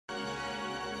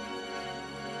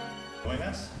Join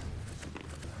us.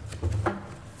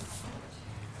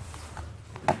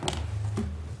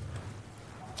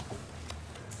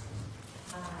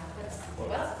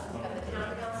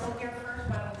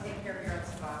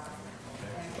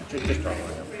 Just raise your right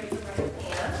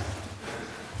hand.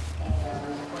 And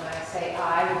when I say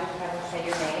I, would you have to say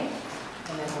your name?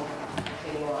 And then we'll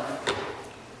continue on.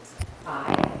 I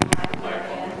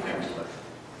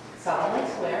solemnly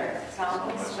swear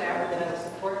that I will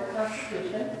support the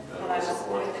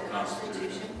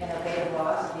Constitution and obey the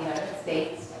laws of the United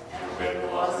States and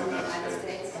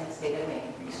the state of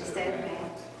Maine.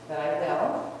 That I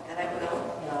will,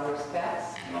 in all respects,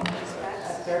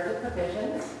 observe the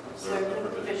provisions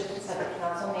of the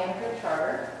Council Manager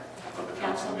Charter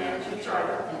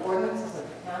and ordinances of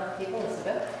the Town of Cape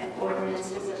Elizabeth and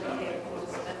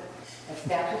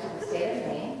statutes of the state of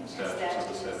Maine,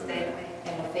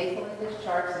 and will faithfully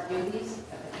discharge the duties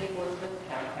of the Cape Elizabeth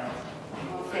Town Council.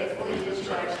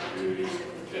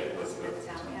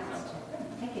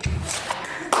 Thank you.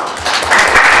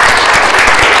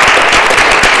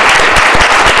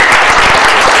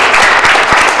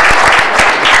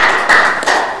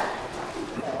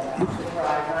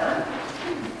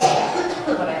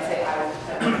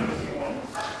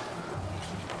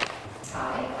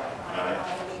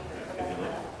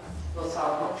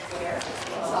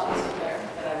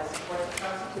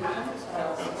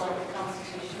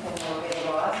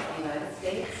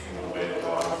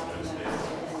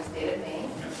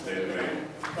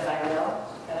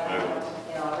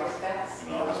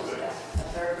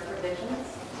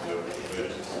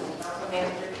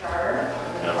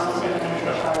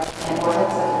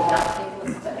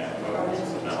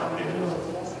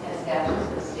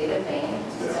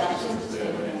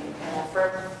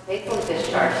 Faithfully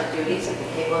discharge the duties of the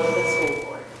Cape Elizabeth School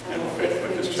Board. And will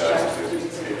faithfully discharge the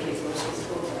duties of the Cape Elizabeth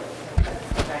School Board.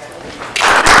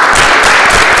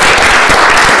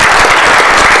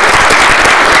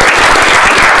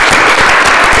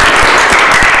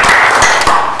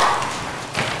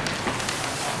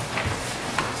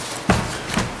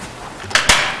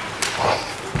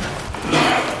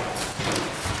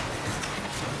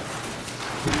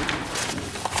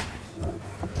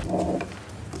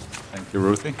 Thank you,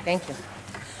 Ruthie. Thank you.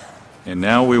 And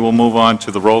now we will move on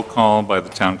to the roll call by the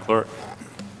town clerk.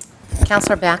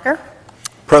 Councillor Backer?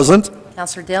 Present.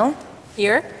 Councillor Dill?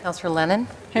 Here. Councillor Lennon?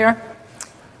 Here.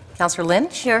 Councillor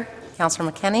Lynch? Here.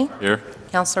 Councillor McKinney? Here.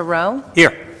 Councillor Rowe?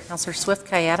 Here. Councillor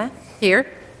Swift-Kayetta? Here.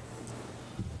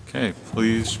 Okay,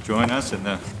 please join us in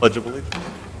the Pledge of Allegiance.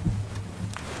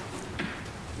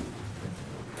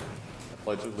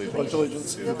 Pledge of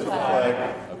Allegiance to the flag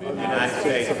of the United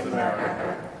States of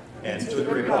America and to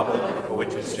the republic for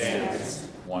which it stands,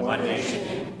 one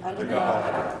nation, under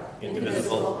God,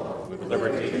 indivisible, with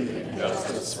liberty and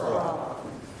justice for all.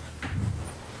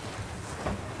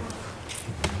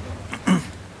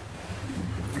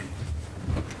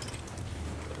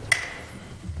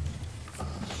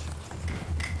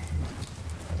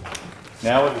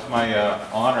 Now it is my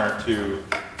honor to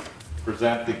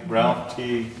present the Ralph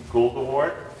T. Gould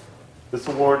Award. This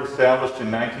award, established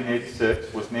in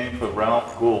 1986, was named for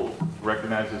Ralph Gould to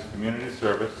recognize his community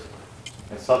service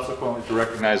and subsequently to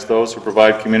recognize those who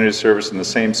provide community service in the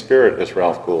same spirit as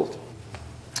Ralph Gould.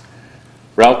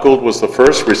 Ralph Gould was the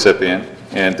first recipient,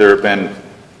 and there have been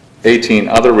 18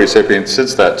 other recipients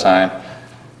since that time,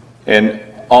 and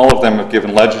all of them have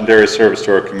given legendary service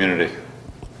to our community,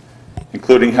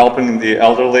 including helping the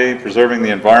elderly, preserving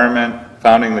the environment,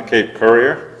 founding the Cape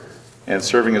Courier, and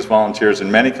serving as volunteers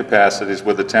in many capacities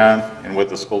with the town and with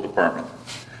the school department.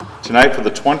 Tonight, for the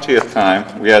 20th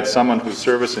time, we had someone whose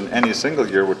service in any single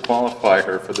year would qualify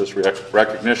her for this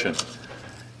recognition.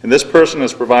 And this person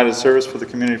has provided service for the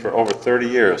community for over 30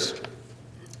 years.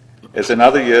 As in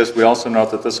other years, we also note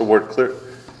that this award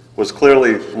was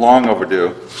clearly long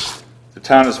overdue. The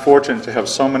town is fortunate to have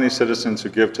so many citizens who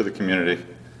give to the community.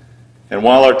 And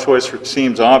while our choice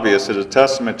seems obvious, it is a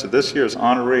testament to this year's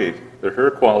honoree that her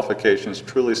qualifications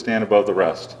truly stand above the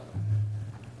rest.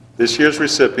 This year's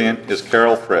recipient is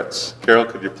Carol Fritz. Carol,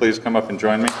 could you please come up and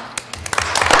join me?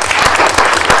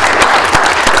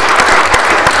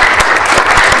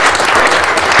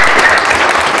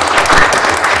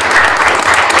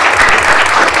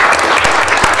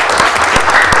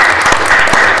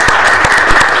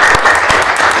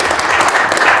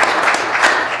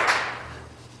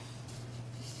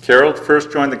 Carol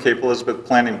first joined the Cape Elizabeth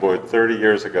Planning Board 30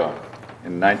 years ago,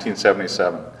 in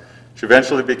 1977. She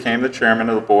eventually became the chairman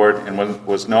of the board and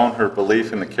was known for her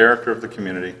belief in the character of the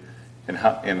community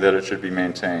and that it should be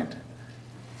maintained.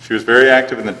 She was very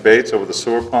active in the debates over the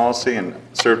sewer policy and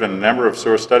served on a number of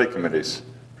sewer study committees.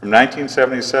 From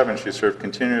 1977, she served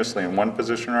continuously in one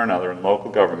position or another in local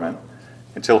government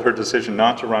until her decision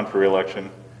not to run for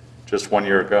re-election just 1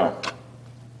 year ago.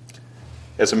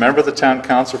 As a member of the Town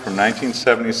Council from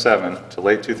 1977 to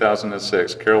late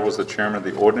 2006, Carol was the chairman of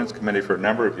the Ordinance Committee for a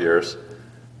number of years,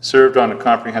 served on a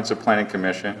Comprehensive Planning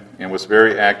Commission, and was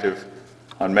very active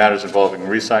on matters involving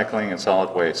recycling and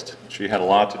solid waste. She had a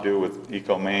lot to do with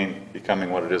Eco-Maine becoming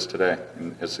what it is today,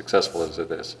 and as successful as it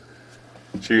is.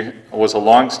 She was a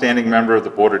long-standing member of the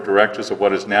board of directors of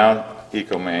what is now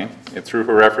Eco-Maine, and through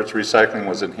her efforts, recycling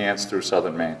was enhanced through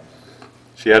southern Maine.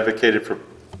 She advocated for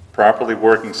properly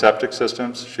working septic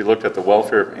systems. She looked at the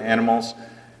welfare of animals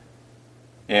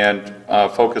and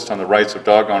focused on the rights of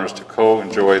dog owners to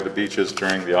co-enjoy the beaches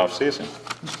during the off-season.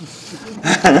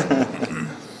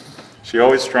 She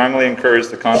always strongly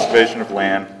encouraged the conservation of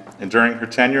land, and during her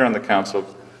tenure on the council,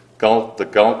 the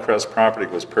Gull Crest property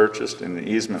was purchased and the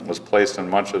easement was placed on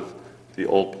much of the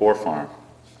old Poor Farm.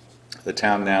 The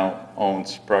town now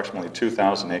owns approximately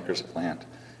 2,000 acres of land,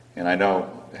 and I know,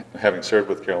 having served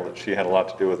with Carol, that she had a lot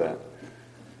to do with that.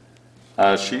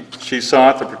 She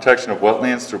sought the protection of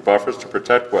wetlands through buffers to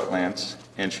protect wetlands,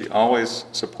 and she always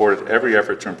supported every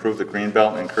effort to improve the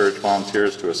greenbelt and encourage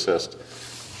volunteers to assist.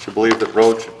 She believed that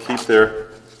roads should keep their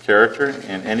character,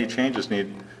 and any changes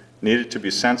needed to be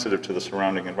sensitive to the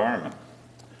surrounding environment.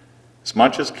 As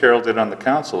much as Carol did on the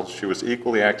council, she was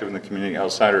equally active in the community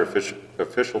outside her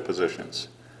official positions.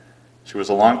 She was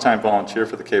a longtime volunteer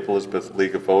for the Cape Elizabeth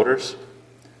League of Voters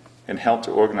and helped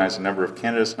to organize a number of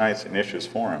candidates' nights and issues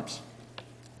forums.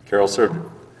 Carol served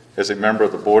as a member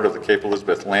of the board of the Cape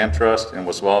Elizabeth Land Trust and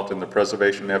was involved in the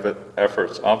preservation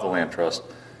efforts of the Land Trust.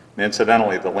 And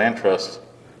incidentally, the Land Trust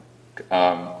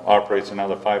operates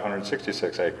another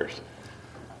 566 acres,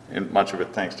 and much of it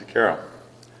thanks to Carol.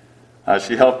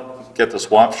 She helped get the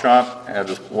swap shop at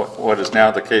what is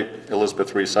now the Cape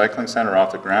Elizabeth Recycling Center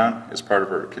off the ground as part of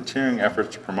her continuing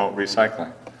efforts to promote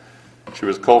recycling. She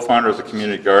was co-founder of the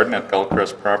community garden at Gull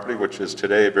Crest property, which is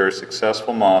today a very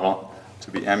successful model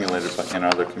to be emulated in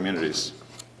other communities.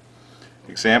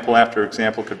 Example after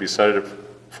example could be cited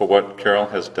for what Carol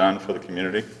has done for the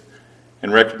community. In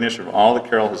recognition of all that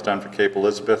Carol has done for Cape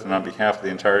Elizabeth and on behalf of the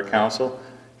entire council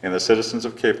and the citizens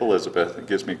of Cape Elizabeth, it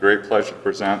gives me great pleasure to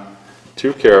present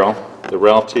to Carol the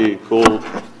Ralph T. Gould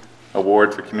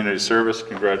Award for Community Service.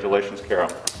 Congratulations,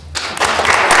 Carol.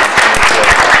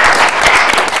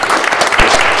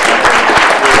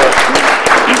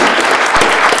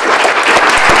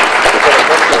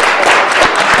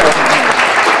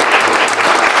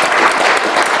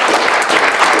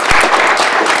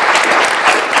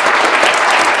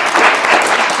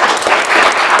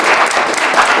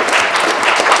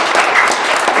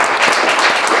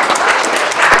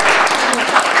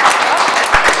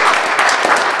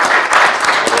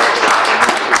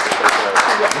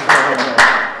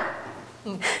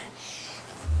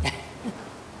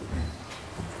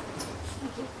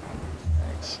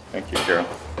 Thank you, Carol.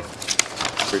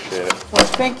 Appreciate it. Well,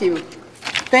 thank you.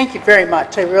 Thank you very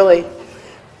much. I really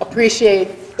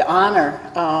appreciate the honor.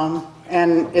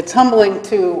 And it's humbling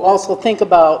to also think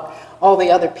about all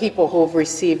the other people who have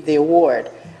received the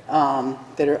award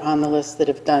that are on the list that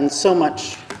have done so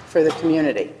much for the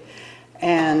community.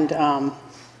 And I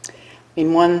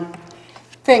mean, one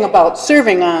thing about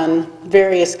serving on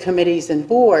various committees and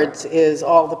boards is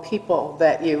all the people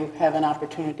that you have an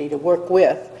opportunity to work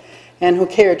with and who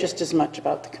care just as much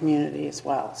about the community as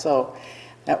well. So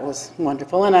that was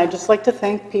wonderful. And I'd just like to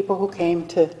thank people who came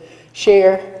to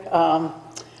share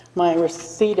my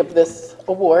receipt of this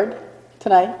award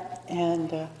tonight.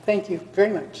 And thank you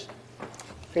very much.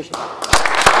 Appreciate it.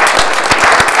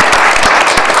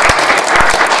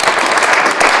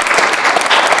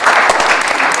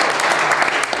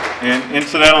 And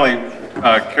incidentally,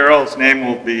 Carol's name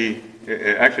will be,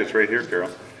 actually it's right here, Carol.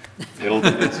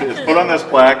 It's put on this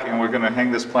plaque, and we're going to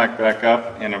hang this plaque back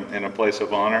up in a place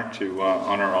of honor to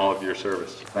honor all of your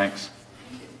service. Thanks.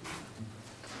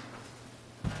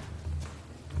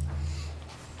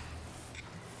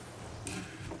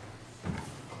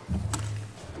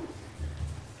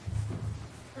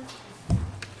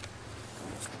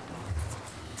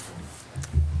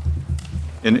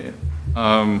 And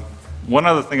one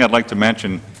other thing I'd like to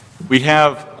mention, we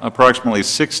have approximately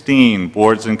 16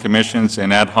 boards and commissions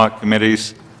and ad hoc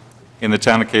committees in the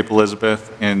town of Cape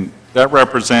Elizabeth, and that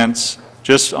represents,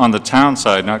 just on the town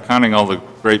side, not counting all the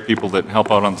great people that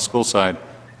help out on the school side,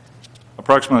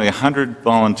 approximately 100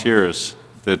 volunteers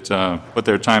that put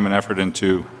their time and effort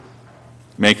into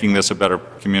making this a better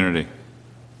community.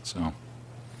 So,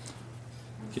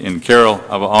 and Carol,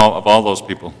 of all those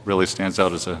people, really stands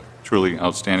out as a truly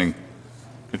outstanding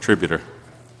contributor.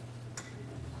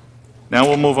 Now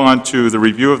we'll move on to the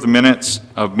review of the minutes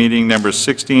of meeting number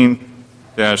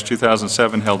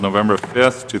 16-2007 held November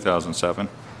 5th, 2007.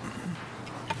 Do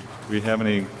we have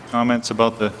any comments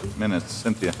about the minutes?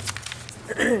 Cynthia?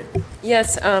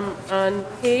 Yes, on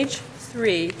page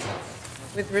 3,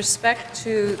 with respect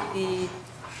to the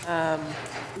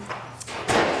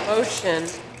motion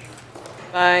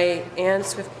by Ann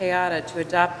Swift-Kayada to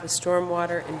adopt the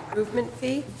stormwater improvement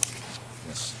fee,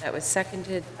 that was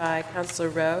seconded by Councilor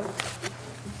Rowe.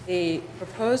 The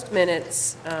proposed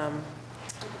minutes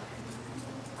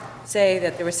say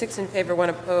that there were 6 in favor, 1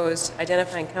 opposed,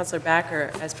 identifying Councilor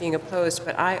Backer as being opposed,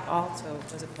 but I also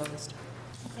was opposed.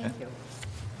 Thank you.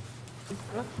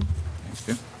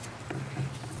 Thank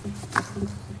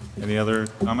you. Any other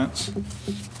comments?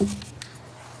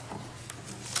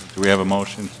 Do we have a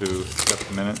motion to accept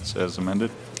the minutes as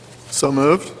amended? So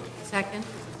moved. Second.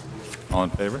 All in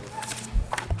favor?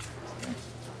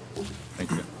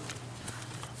 Thank you.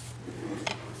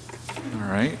 All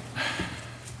right.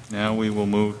 Now we will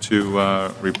move to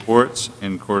reports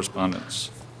and correspondence.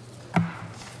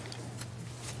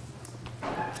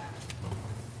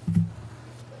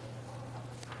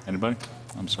 Anybody?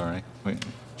 I'm sorry. Wait,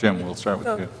 Jim, we'll start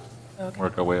with you. Okay.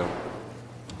 Work our way over.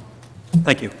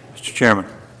 Thank you, Mr. Chairman,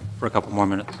 for a couple more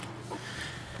minutes.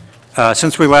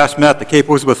 Since we last met, the Cape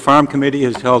Elizabeth Farm Committee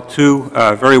has held 2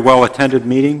 very well-attended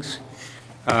meetings.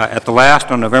 At the last,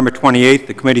 on November 28th,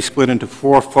 the committee split into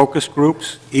 4 focus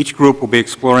groups. Each group will be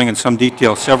exploring in some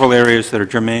detail several areas that are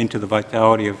germane to the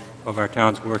vitality of our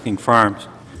town's working farms.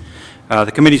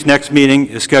 The committee's next meeting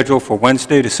is scheduled for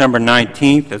Wednesday, December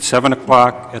 19th at 7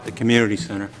 o'clock at the Community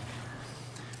Center.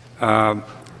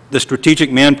 The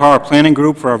Strategic Manpower Planning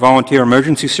Group for our volunteer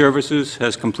emergency services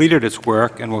has completed its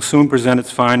work and will soon present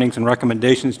its findings and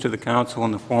recommendations to the Council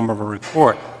in the form of a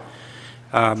report.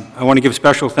 I want to give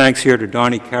special thanks here to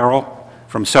Donnie Carroll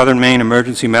from Southern Maine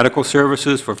Emergency Medical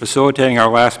Services for facilitating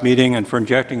our last meeting and for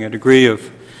injecting a degree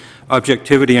of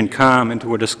objectivity and calm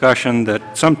into a discussion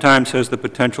that sometimes has the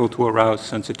potential to arouse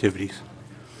sensitivities.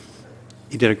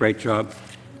 He did a great job.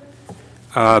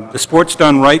 The Sports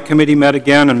Done Right Committee met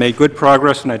again and made good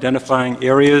progress in identifying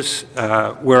areas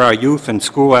where our youth and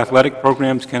school athletic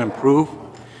programs can improve.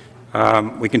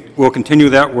 We'll continue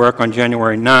that work on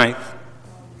January 9th.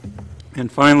 And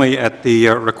finally, at the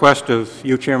request of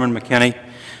you, Chairman McKinney,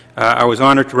 I was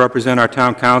honored to represent our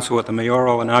town council at the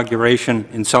mayoral inauguration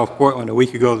in South Portland a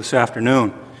week ago this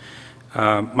afternoon.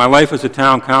 My life as a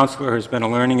town councilor has been a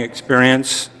learning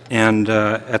experience, and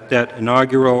at that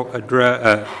inauguration,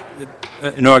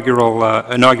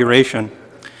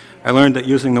 I learned that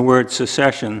using the word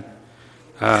secession,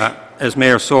 as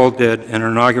Mayor Soul did in an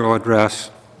inaugural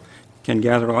address, can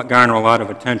garner a lot of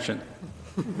attention.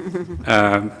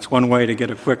 It's one way to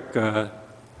get a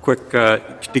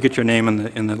to get your name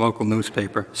in the local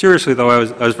newspaper. Seriously, though, I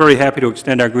was very happy to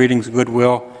extend our greetings and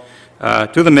goodwill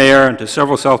to the mayor and to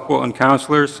several South Portland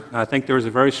councilors. I think there is a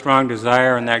very strong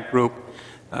desire in that group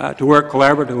to work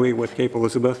collaboratively with Cape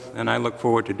Elizabeth, and I look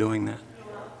forward to doing that.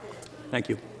 Thank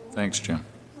you. Thanks, Jim.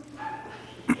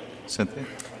 Cynthia?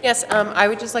 Yes, I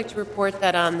would just like to report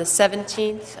that on the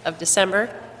 17th of December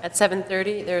at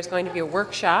 7:30, there's going to be a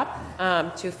workshop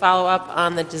to follow up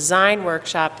on the design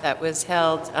workshop that was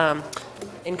held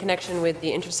in connection with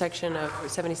the intersection of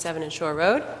Route 77 and Shore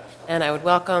Road. And I would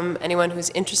welcome anyone who's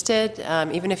interested,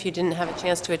 even if you didn't have a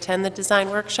chance to attend the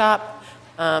design workshop,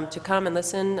 to come and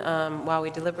listen while we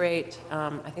deliberate.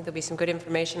 I think there'll be some good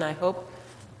information, I hope,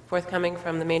 forthcoming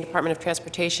from the Maine Department of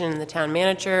Transportation and the town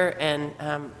manager, and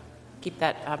keep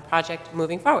that project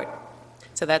moving forward.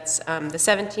 So that's the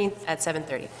 17th at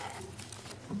 7:30.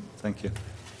 Thank you.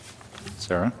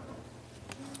 Sarah?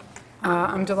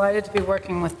 I'm delighted to be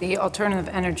working with the Alternative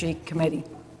Energy Committee,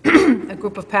 a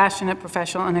group of passionate,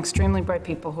 professional, and extremely bright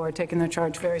people who are taking their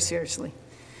charge very seriously.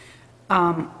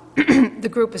 The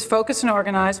group is focused and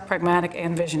organized, pragmatic,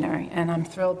 and visionary, and I'm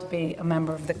thrilled to be a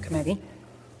member of the committee.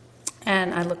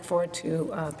 And I look forward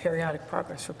to periodic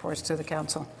progress reports to the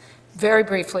council. Very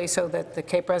briefly, so that the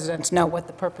Cape residents know what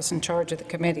the purpose and charge of the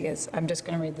committee is, I'm just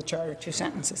going to read the charter, 2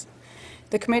 sentences.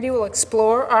 The committee will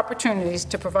explore opportunities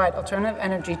to provide alternative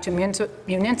energy to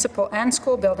municipal and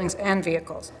school buildings and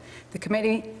vehicles. The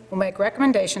committee will make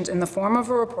recommendations in the form of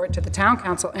a report to the town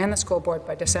council and the school board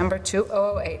by December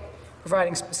 2008,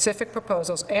 providing specific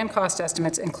proposals and cost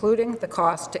estimates, including the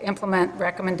cost to implement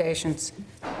recommendations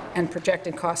and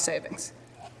projected cost savings.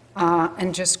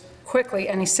 And just quickly,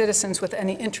 any citizens with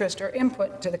any interest or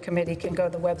input to the committee can go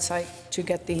to the website to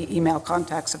get the email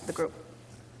contacts of the group.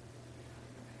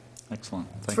 Excellent.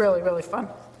 It's really, really fun.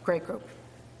 Great group.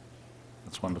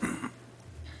 That's wonderful.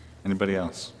 Anybody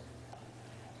else?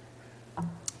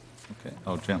 Okay.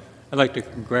 Oh, Jim. I'd like to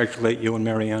congratulate you and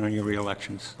Mary Ann on your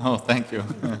re-elections. Oh, thank you.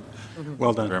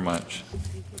 Well done. Very much.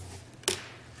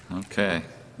 Okay,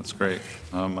 that's great.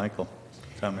 Michael,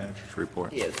 Town Manager's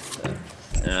report. Yes.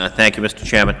 Thank you, Mr.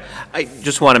 Chairman. I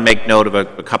just want to make note of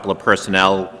a couple of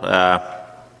personnel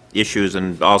issues,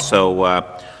 and also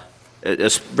a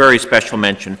very special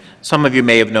mention. Some of you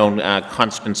may have known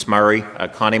Constance Murray,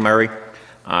 Connie Murray.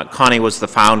 Connie was the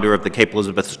founder of the Cape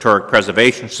Elizabeth Historic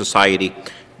Preservation Society,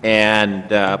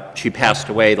 and she passed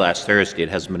away last Thursday. It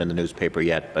hasn't been in the newspaper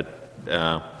yet, but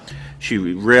she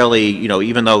really,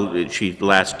 even though the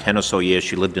last 10 or so years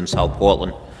she lived in South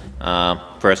Portland,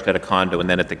 first at a condo and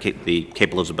then at the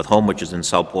Cape Elizabeth home, which is in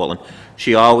South Portland,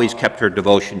 she always kept her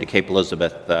devotion to Cape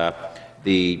Elizabeth.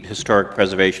 The historic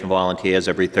preservation volunteers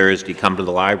every Thursday come to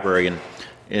the library,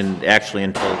 and actually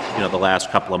until the last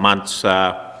couple of months,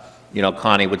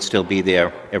 Connie would still be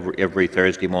there every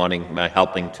Thursday morning,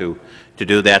 helping to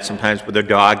do that, sometimes with her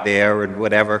dog there and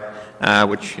whatever,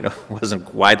 which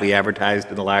wasn't widely advertised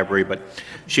in the library. But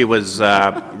she was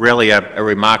really a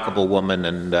remarkable woman,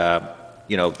 and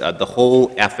the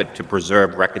whole effort to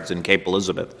preserve records in Cape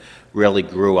Elizabeth really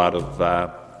grew out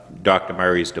of Dr.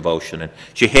 Murray's devotion. And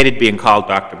she hated being called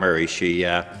Dr. Murray. She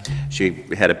had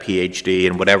a PhD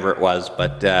and whatever it was,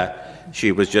 but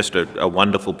she was just a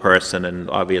wonderful person, and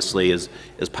obviously is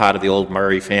part of the old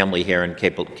Murray family here in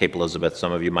Cape Elizabeth.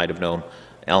 Some of you might have known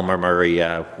Elmer Murray,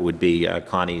 who would be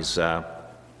Connie's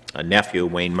nephew,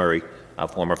 Wayne Murray,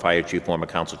 former fire chief, former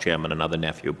council chairman, another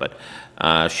nephew. But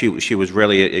she was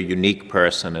really a unique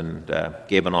person, and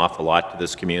gave an awful lot to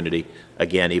this community.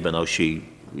 Again, even though she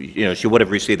would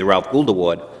have received the Ralph Gould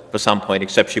Award for some point,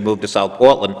 except she moved to South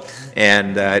Portland,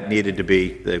 and it needed to be,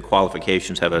 the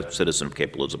qualifications, have a citizen of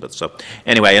Cape Elizabeth. So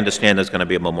anyway, I understand there's going to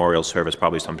be a memorial service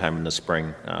probably sometime in the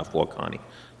spring for Connie,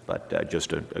 but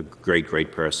just a great,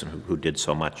 great person who did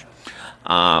so much.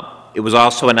 It was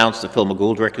also announced that Phil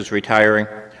McGoldrick is retiring.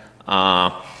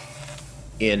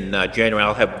 In January,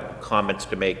 I'll have comments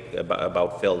to make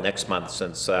about Phil next month,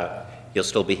 since he'll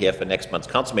still be here for next month's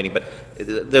council meeting, but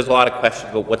there's a lot of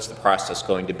questions about what's the process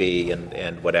going to be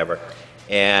and whatever.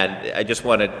 And I just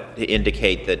wanted to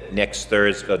indicate that this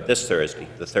Thursday,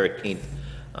 the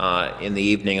 13th, in the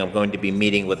evening, I'm going to be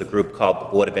meeting with a group called the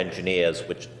Board of Engineers,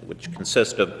 which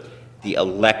consists of the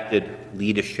elected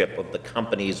leadership of the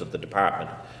companies of the department,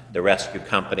 the rescue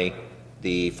company,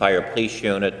 the fire police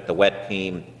unit, the wet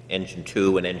team, Engine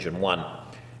 2 and Engine 1.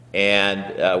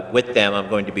 And with them, I'm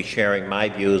going to be sharing my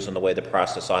views on the way the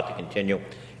process ought to continue.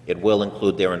 It will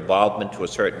include their involvement to a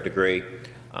certain degree.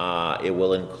 It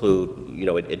will include,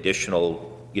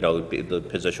 additional, the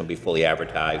position will be fully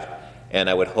advertised. And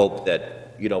I would hope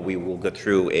that, we will go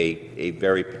through a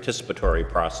very participatory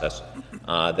process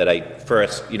that I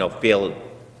first, feel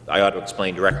I ought to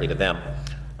explain directly to them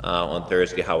on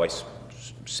Thursday how I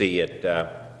see it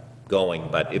going.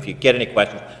 But if you get any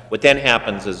questions, what then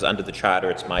happens is, under the charter,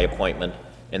 it's my appointment,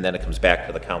 and then it comes back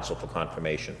to the council for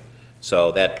confirmation.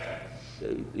 So that,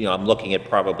 I'm looking at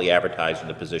probably advertising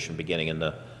the position beginning in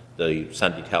the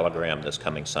Sunday Telegram this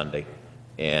coming Sunday,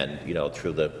 and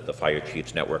through the fire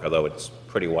chiefs network, although it's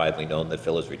pretty widely known that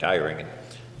Phil is retiring, and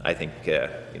I think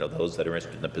those that are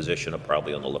interested in the position are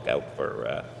probably on the lookout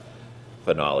for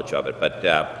knowledge of it. But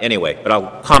anyway, but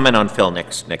I'll comment on Phil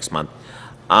next month.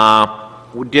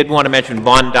 We did want to mention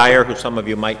Vaughn Dyer, who some of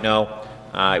you might know.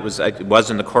 It was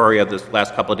in the Courier this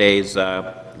last couple of days,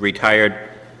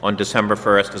 retired on December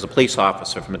 1st as a police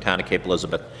officer from the town of Cape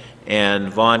Elizabeth. And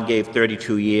Vaughn gave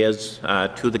 32 years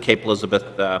to the Cape Elizabeth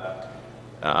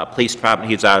Police Department.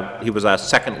 He was our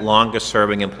second longest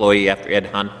serving employee after Ed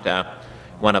Hunt,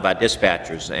 one of our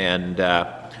dispatchers. And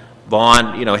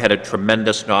Vaughn, had a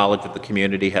tremendous knowledge of the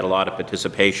community, had a lot of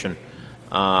participation,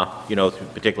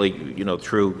 particularly,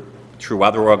 through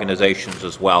other organizations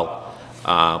as well.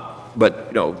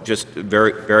 But, just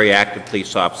very, very active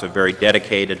police officer, very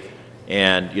dedicated,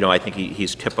 and, I think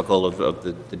he's typical of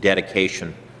the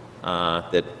dedication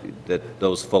that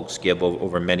those folks give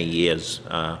over many years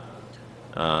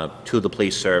to the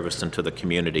police service and to the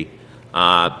community.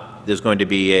 There's going to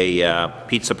be a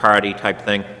pizza party type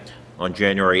thing on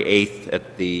January 8th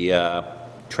at the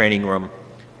training room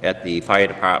at the fire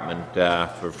department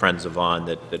for friends of Vaughn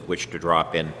that wish to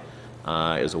drop in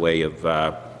as a way of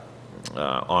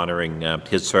honoring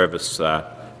his service,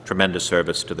 tremendous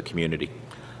service to the community.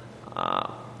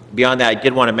 Beyond that, I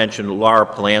did want to mention Laura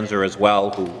Palanza as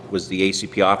well, who was the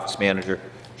ACP office manager.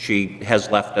 She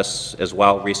has left us as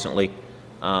well recently.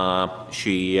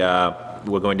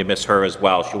 We're going to miss her as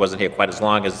well. She wasn't here quite as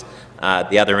long as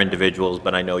the other individuals,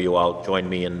 but I know you all joined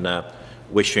me in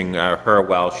wishing her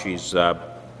well. She's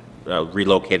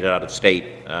relocated out of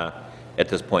state at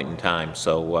this point in time.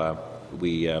 So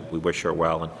we wish her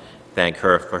well and thank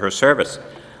her for her service.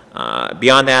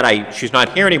 Beyond that, she's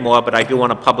not here anymore, but I do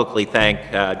want to publicly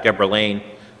thank Deborah Lane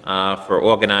for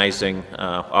organizing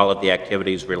all of the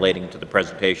activities relating to the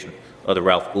presentation of the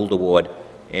Ralph Gould Award,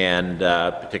 and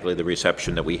particularly the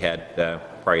reception that we had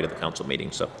prior to the council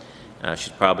meeting. So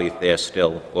she's probably there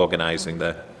still organizing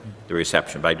the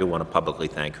reception, but I do want to publicly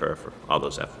thank her for all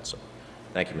those efforts. So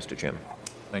thank you, Mr. Chairman.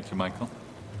 Thank you, Michael.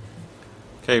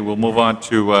 Okay, we'll move on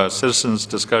to citizens'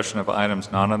 discussion of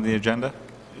items not on the agenda.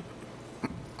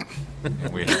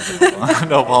 And we have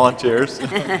no volunteers.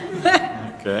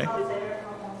 Okay. All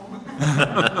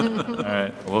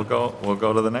right, we'll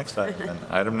go to the next item. Then.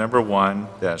 Item number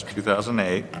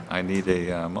 1-2008. I need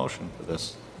a motion for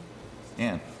this.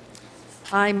 Ann.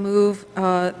 I move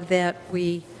that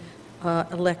we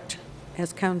elect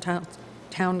as town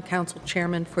council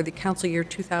chairman for the council year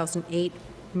 2008,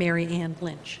 Mary Ann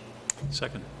Lynch.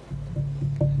 Second.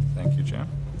 Thank you, Jim.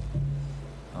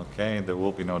 Okay, there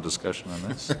will be no discussion on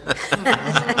this.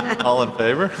 All in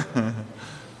favor?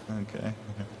 Okay,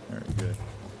 very good.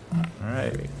 All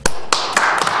right.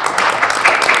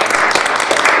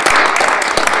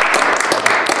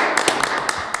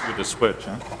 Good to switch,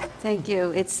 huh? Thank you.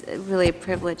 It's really a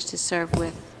privilege to serve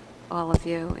with all of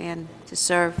you and to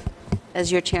serve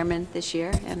as your chairman this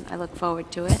year, and I look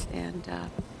forward to it, and I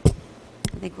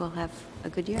think we'll have a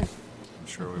good year. I'm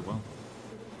sure we will.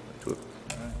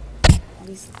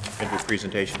 Can do a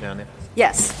presentation down there?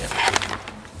 Yes. Yeah.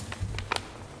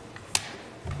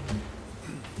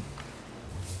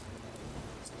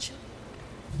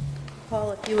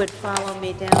 Paul, if you would follow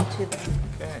me down to the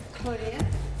Okay. podium.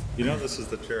 You know this is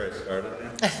the chair I started in?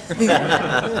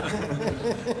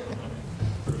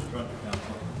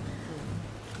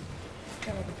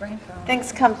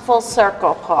 Things come full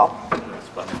circle, Paul. That's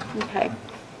funny. Okay.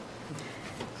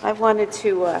 I wanted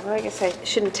to, well, I guess I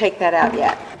shouldn't take that out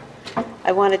yet.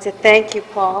 I wanted to thank you,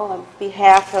 Paul, on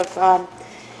behalf of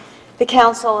the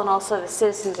council and also the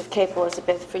citizens of Cape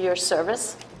Elizabeth for your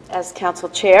service as council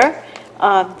chair.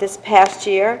 This past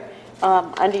year,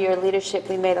 under your leadership,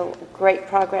 we made a great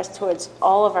progress towards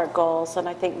all of our goals, and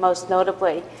I think most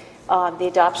notably the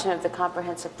adoption of the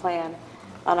comprehensive plan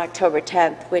on October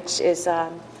 10th, which is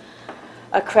a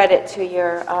credit to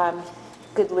your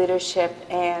good leadership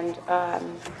and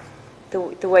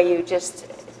the way you just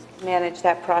manage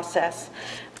that process.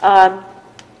 And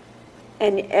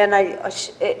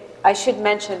I should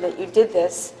mention that you did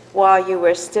this while you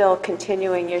were still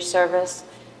continuing your service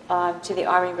to the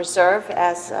Army Reserve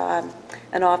as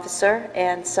an officer,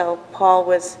 and so Paul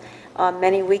was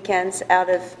many weekends out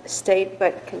of state,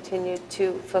 but continued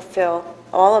to fulfill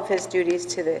all of his duties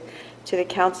to the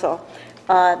council.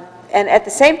 And at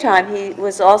the same time, he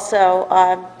was also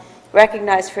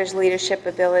recognized for his leadership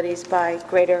abilities by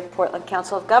Greater Portland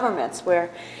Council of Governments, where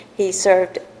he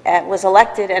served was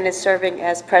elected and is serving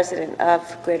as president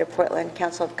of Greater Portland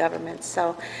Council of Governments.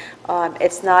 So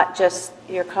it's not just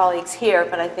your colleagues here,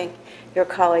 but I think your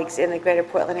colleagues in the Greater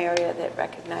Portland area that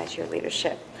recognize your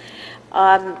leadership.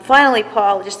 Finally,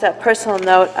 Paul, just a personal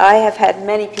note, I have had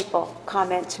many people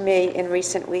comment to me in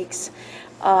recent weeks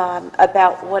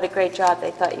about what a great job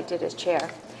they thought you did as chair.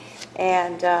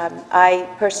 And I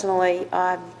personally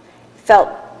felt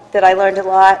that I learned a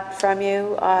lot from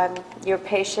you, your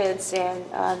patience and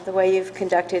the way you've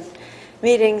conducted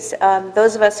meetings.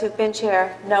 Those of us who've been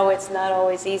chair know it's not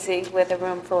always easy with a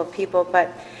room full of people, but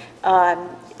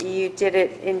you did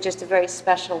it in just a very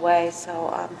special way, so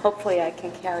hopefully I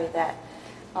can carry that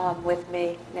with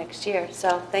me next year.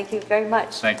 So thank you very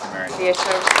much. Thank you, Mary. For your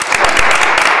service.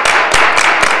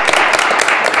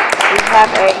 We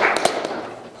have a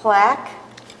plaque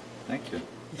Thank you.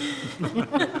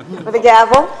 with a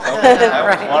gavel.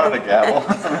 I wanted a gavel.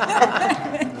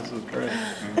 This is great.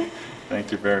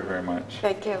 Thank you very, very much.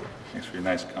 Thank you. Thanks for your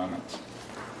nice comments.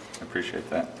 I appreciate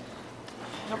that.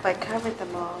 I hope I covered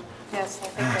them all. Yes, I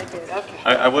think I did. Okay.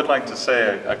 I would like to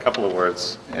say a couple of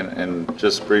words, and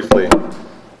just briefly,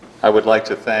 I would like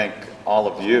to thank all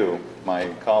of you, my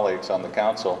colleagues on the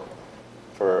council,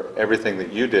 for everything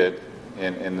that you did.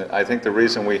 And I think the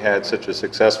reason we had such a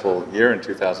successful year in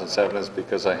 2007 is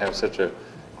because I have such a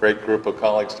great group of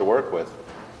colleagues to work with.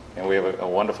 And we have a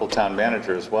wonderful town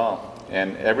manager as well.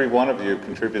 And every one of you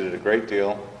contributed a great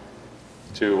deal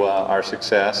to our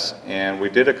success, and we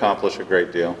did accomplish a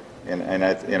great deal. And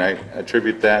I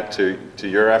attribute that to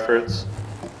your efforts,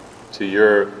 to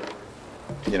your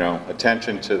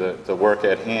attention to the work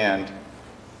at hand,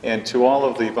 and to all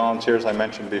of the volunteers I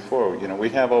mentioned before. We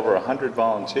have over 100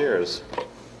 volunteers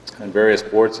on various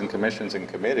boards and commissions and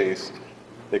committees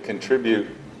that contribute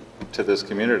to this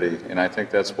community, and I think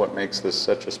that's what makes this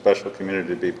such a special community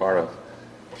to be part of.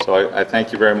 So I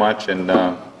thank you very much, and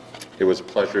it was a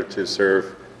pleasure to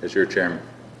serve as your chairman.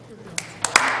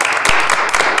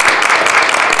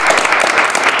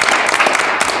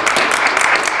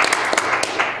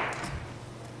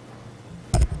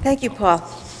 Thank you, Paul.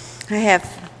 I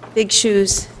have big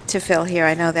shoes to fill here,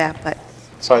 I know that, but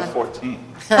Size 14.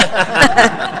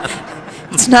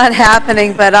 it's not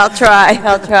happening, but I'll try.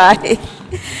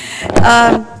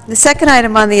 The second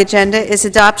item on the agenda is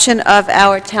adoption of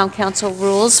our town council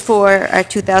rules for our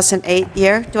 2008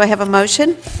 year. Do I have a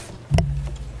motion?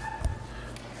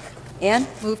 Ann,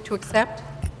 Move to accept?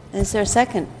 is there a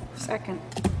second? Second.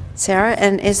 Sarah,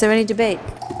 and is there any debate?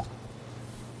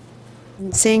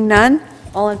 Seeing none,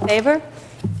 all in favor?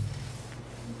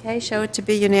 Okay, show it to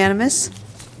be unanimous.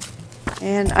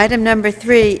 And item number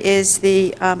 3 is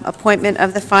the appointment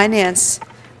of the finance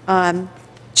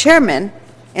chairman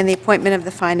and the appointment of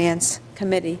the finance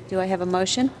committee. Do I have a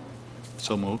motion?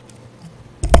 So moved.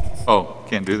 Oh,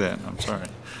 can't do that, I'm sorry.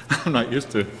 I'm not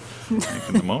used to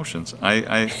making the motions.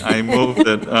 I move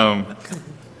that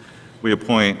we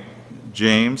appoint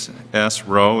James S.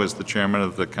 Rowe as the chairman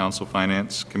of the Council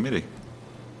Finance Committee,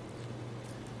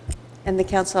 And the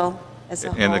council as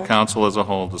a whole? and the council as a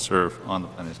whole to serve on the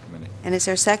Finance Committee. And is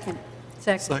there a second?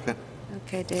 Second.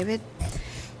 Okay, David.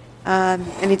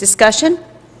 Any discussion?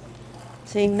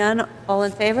 Seeing none, all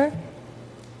in favor?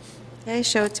 Okay,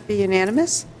 show it to be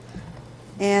unanimous.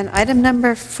 And item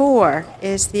number 4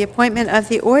 is the appointment of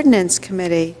the Ordinance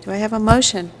Committee. Do I have a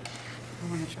motion?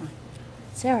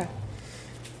 Sarah?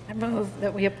 I move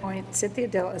that we appoint Cynthia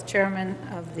Dill as chairman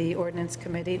of the ordinance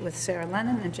committee with Sarah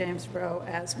Lennon and James Rowe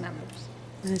as members.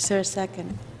 And is there a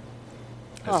second?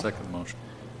 I second the motion.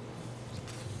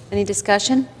 Any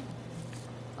discussion?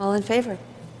 All in favor?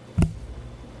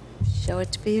 Show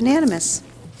it to be unanimous.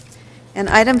 And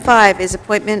item 5 is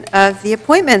appointment of the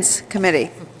Appointments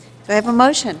Committee. Do I have a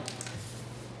motion?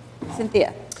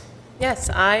 Cynthia?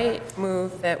 Yes, I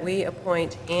move that we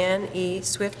appoint Ann E.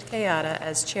 Swift-Kayada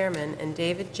as chairman and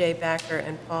David J. Backer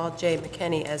and Paul J.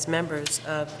 McKenney as members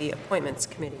of the Appointments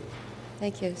Committee.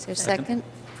 Thank you. Is there a second?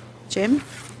 Jim?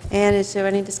 And is there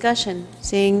any discussion?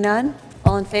 Seeing none?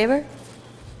 All in favor?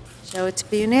 Show it to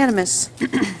be unanimous.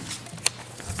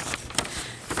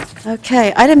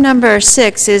 Okay, item number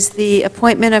 6 is the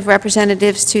appointment of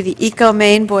representatives to the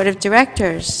Eco-Maine Board of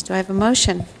Directors. Do I have a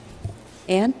motion?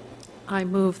 Ann? I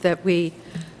move that we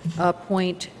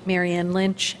appoint Mary Ann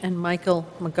Lynch and Michael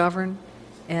McGovern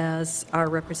as our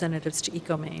representatives to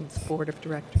EcoMaine's Board of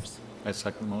Directors. I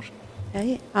second the motion.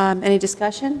 Okay, any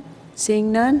discussion?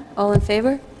 Seeing none? All in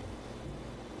favor?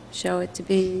 Show it to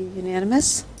be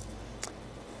unanimous.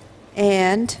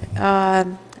 And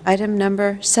item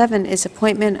number 7 is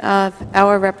appointment of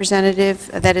our representative,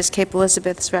 that is Cape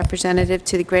Elizabeth's representative,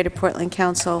 to the Greater Portland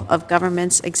Council of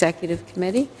Governments Executive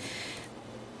Committee.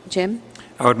 Jim?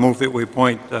 I would move that we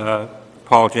appoint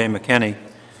Paul J. McKenney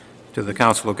to the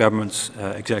Council of Governments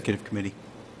Executive Committee.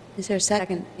 Is there a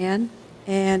second? Ann?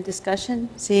 And discussion?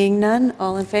 Seeing none?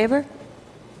 All in favor?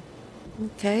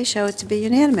 Okay, show it to be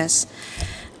unanimous.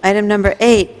 Item number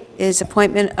 8 is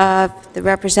appointment of the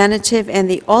representative and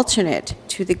the alternate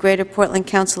to the Greater Portland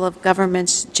Council of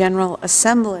Governments General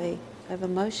Assembly. I have a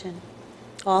motion.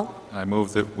 Paul? I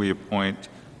move that we appoint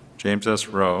James S.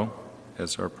 Rowe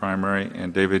as our primary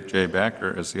and David J.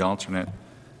 Backer as the alternate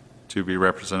to be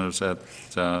representatives at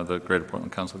the Greater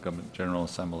Portland Council of Government General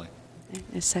Assembly.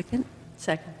 A second?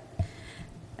 Second.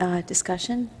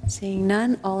 Discussion? Seeing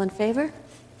none? All in favor?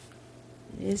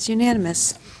 It is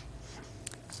unanimous.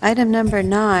 Item number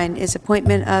 9 is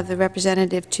appointment of the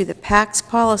representative to the PACS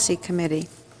Policy Committee.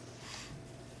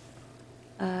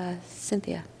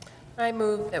 Cynthia? I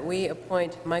move that we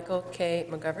appoint Michael K.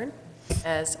 McGovern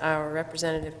as our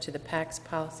representative to the PACS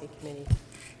Policy Committee.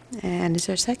 And is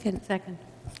there a second? Second.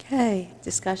 Okay,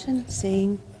 discussion?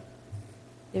 Seeing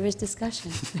there is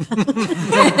discussion.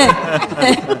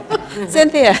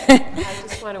 Cynthia? I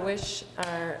just want to wish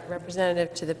our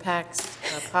representative to the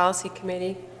PACS Policy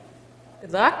Committee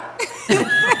good luck.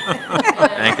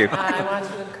 Thank you. I want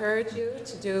to encourage you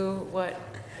to do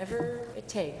whatever it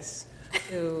takes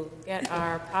to get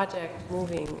our project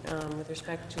moving with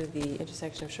respect to the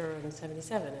intersection of Shore Road and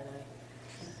 77. And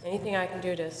anything I can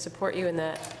do to support you in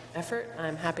that effort,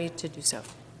 I'm happy to do so.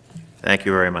 Thank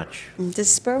you very much.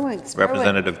 Does Spurwink?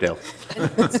 Representative Dill.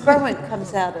 Spurwink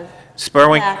comes out of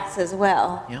Spurwink, PACS as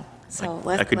well. yeah. So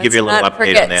I could give you a little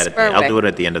update on that. I'll do it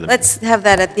at the end of the meeting. Let's have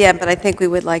that at the end, but I think we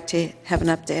would like to have an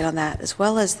update on that, as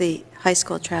well as the high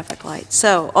school traffic light.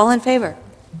 So, all in favor?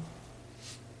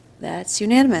 That's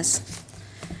unanimous.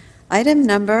 Item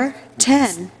number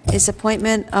 10 is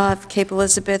appointment of Cape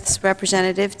Elizabeth's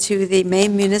representative to the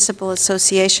Maine Municipal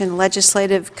Association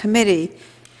Legislative Committee.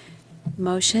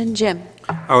 Motion, Jim.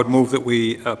 I would move that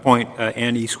we appoint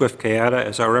Ann E. Swift-Kayada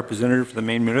as our representative for the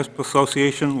Maine Municipal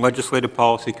Association Legislative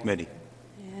Policy Committee.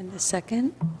 And a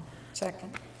second.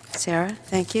 Second. Sarah,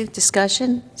 thank you.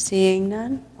 Discussion? Seeing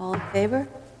none? All in favor?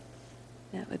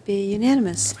 That would be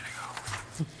unanimous.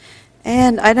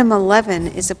 And item 11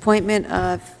 is appointment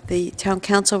of the town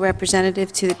council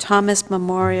representative to the Thomas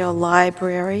Memorial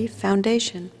Library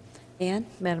Foundation. Ann?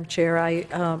 Madam Chair, I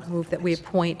move that we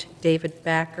appoint David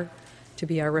Backer to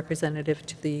be our representative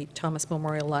to the Thomas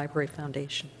Memorial Library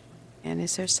Foundation. And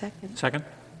is there a second? Second?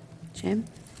 Jim?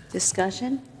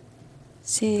 Discussion?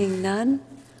 Seeing none?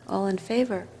 All in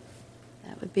favor?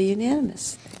 That would be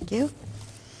unanimous. Thank you.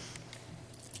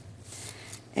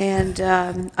 And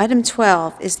item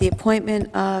 12 is the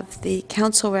appointment of the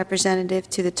council representative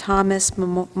to the Thomas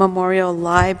Memorial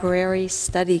Library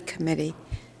Study Committee.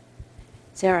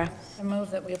 Sarah? I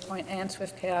move that we appoint Ann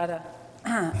Swift-Kayada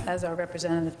as our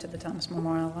representative to the Thomas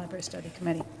Memorial Library Study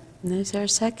Committee. And is there a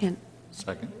second?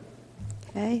 Second.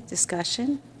 Okay,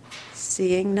 discussion?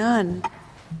 Seeing none.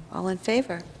 All in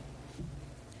favor?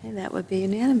 Okay, that would be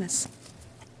unanimous.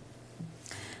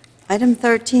 Item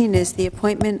 13 is the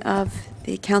appointment of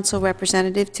the council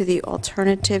representative to the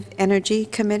Alternative Energy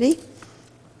Committee.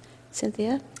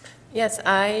 Cynthia? Yes,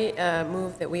 I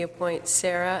move that we appoint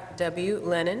Sarah W.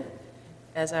 Lennon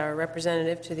as our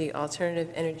representative to the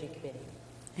Alternative Energy Committee.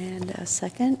 And a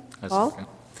second? A Paul? second.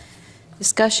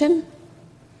 Discussion?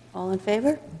 All in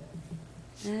favor?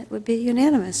 That would be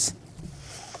unanimous.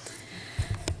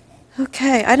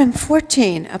 Okay, item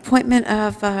 14, appointment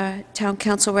of town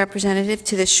council representative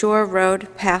to the Shore Road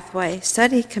Pathway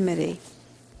Study Committee.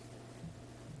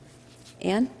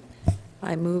 Ann?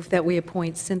 I move that we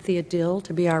appoint Cynthia Dill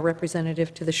to be our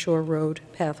representative to the Shore Road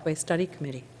Pathway Study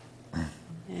Committee.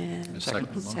 And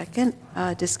Second. second,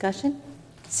 discussion?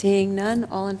 Seeing none,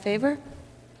 all in favor?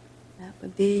 That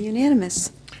would be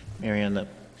unanimous. Mary Ann,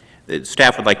 the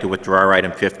staff would like to withdraw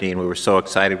item 15. We were so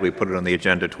excited, we put it on the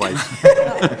agenda twice.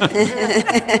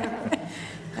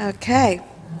 Okay.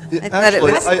 Yeah, I thought it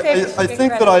Actually, was- I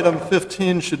think that item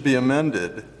 15 should be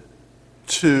amended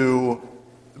to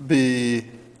be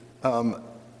an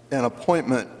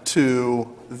appointment of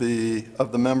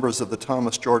the members of the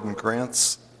Thomas Jordan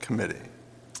Grants Committee,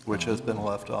 which has been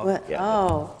left off. What? Yeah.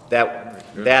 Oh,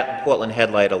 That Portland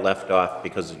headlight are left off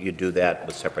because you do that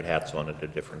with separate hats on at a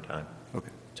different time, Okay.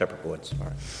 separate boards.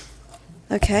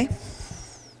 okay.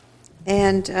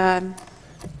 And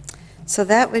so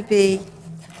that would be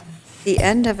the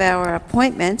end of our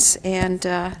appointments, and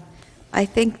I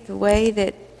think the way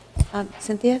that,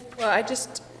 Cynthia? Well, I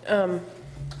just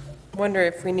wonder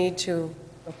if we need to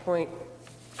appoint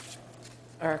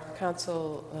our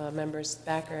council members,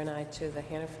 Backer and I, to the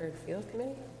Hannaford Field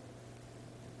Committee?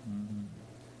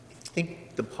 I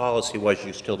think the policy was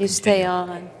you still You continue. stay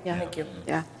on, yeah. Thank you.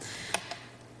 Yeah,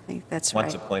 I think that's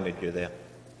Once right. appointed, you're there.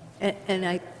 And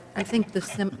I think the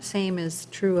same is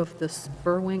true of the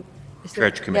Spurwink. is there-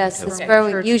 Church committee. Yes, too. it's Okay.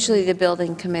 very, Church. usually the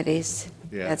building committees,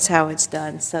 Yeah. that's how it's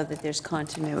done, so that there's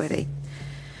continuity.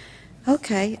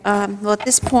 Okay, well, at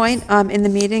this point in the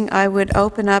meeting, I would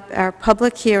open up our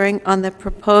public hearing on the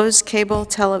proposed cable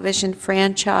television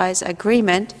franchise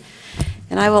agreement,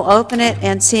 and I will open it,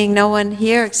 and seeing no one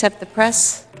here except the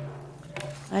press,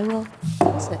 I will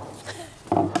close it.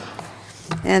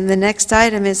 And the next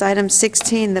item is item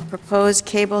 16, the proposed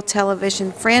cable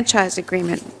television franchise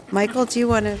agreement. Michael, do you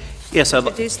want to Yes,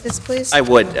 introduce this, please? I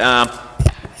would.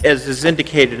 As is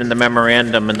indicated in the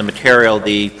memorandum and the material,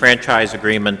 the franchise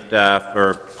agreement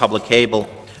for public cable,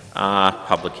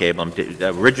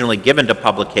 originally given to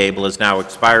public cable, is now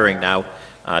expiring now,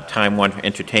 Time Warner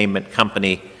Entertainment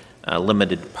Company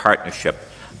Limited Partnership.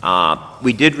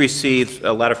 We did receive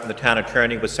a letter from the town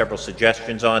attorney with several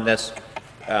suggestions on this.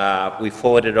 We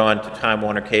forwarded on to Time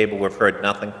Warner Cable. We've heard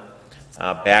nothing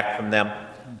back from them.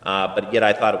 But yet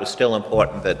I thought it was still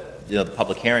important that, the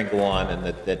public hearing go on and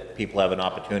that people have an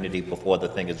opportunity before the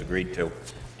thing is agreed to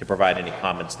provide any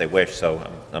comments they wish. So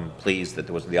I'm pleased that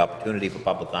there was the opportunity for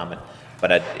public comment.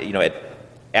 But,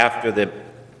 after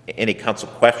any council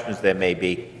questions there may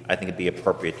be, I think it'd be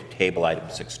appropriate to table item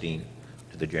 16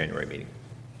 to the January meeting.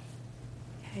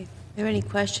 Okay. Are there any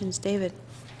questions, David?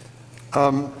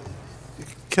 Can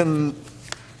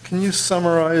you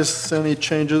summarize any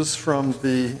changes from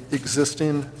the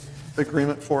existing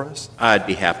agreement for us? I'd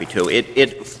be happy to.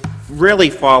 It really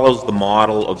follows the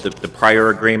model of the prior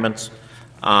agreements.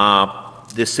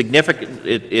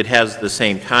 It has the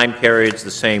same time periods,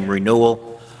 the same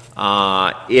renewal.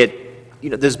 It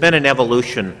there's been an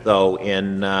evolution, though,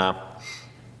 in the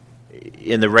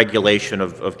regulation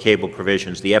of cable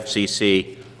provisions. The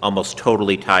FCC almost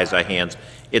totally ties our hands.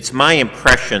 It's my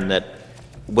impression that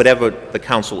whatever the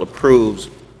council approves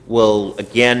will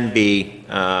again be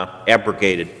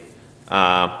abrogated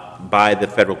by the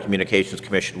Federal Communications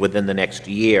Commission within the next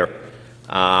year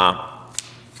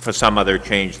for some other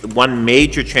change. The one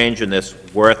major change in this,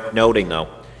 worth noting, though,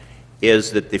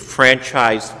 is that the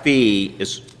franchise fee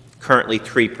is currently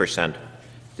 3%.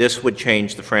 This would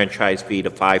change the franchise fee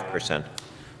to 5%.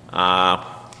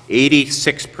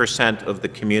 86% of the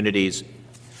communities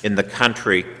in the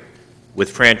country with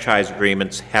franchise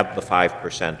agreements have the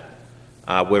 5%.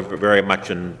 We're very much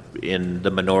in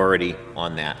the minority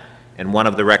on that. And one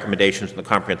of the recommendations in the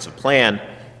comprehensive plan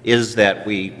is that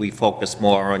we focus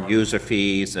more on user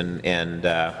fees and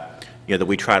that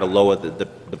we try to lower the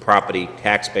property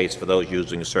tax base for those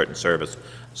using a certain service.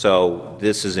 So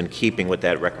this is in keeping with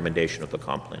that recommendation of the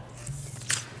comp plan.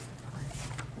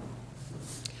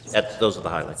 Those are the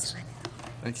highlights.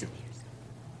 Thank you.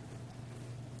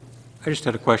 I just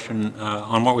had a question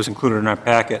on what was included in our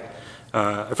packet.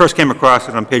 I first came across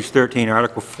it on page 13,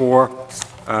 Article 4.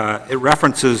 It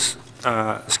references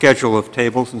a schedule of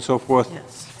tables and so forth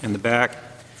in the back.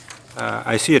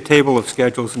 I see a table of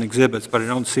schedules and exhibits, but I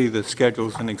don't see the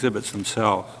schedules and exhibits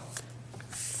themselves.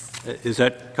 Is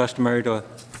that customary to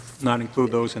not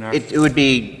include those in our? It would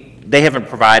be, they haven't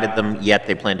provided them yet.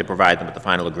 They plan to provide them at the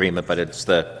final agreement, but it's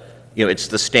the, it's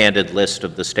the standard list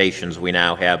of the stations we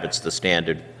now have. It's the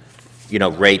standard,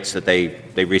 rates that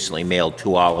they recently mailed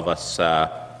to all of us.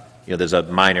 There's a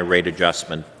minor rate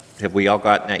adjustment. Have we all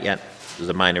gotten that yet? There's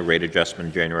a minor rate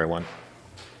adjustment January 1.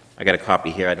 I got a copy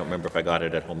here. I don't remember if I got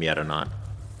it at home yet or not.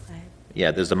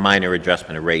 Yeah, there's a minor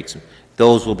adjustment of rates.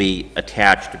 Those will be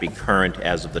attached to be current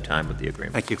as of the time of the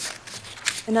agreement. Thank you.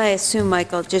 And I assume,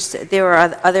 Michael, just there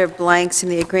are other blanks in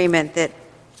the agreement that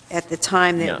at the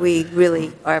time that we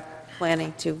really are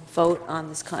planning to vote on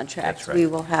this contract, That's right. we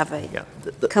will have a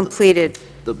The completed.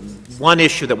 The one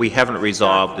issue that we haven't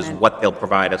resolved is what they'll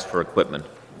provide us for equipment,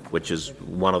 which is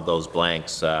one of those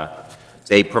blanks.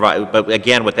 They provide, but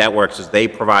again, what that works is they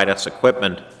provide us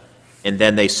equipment, and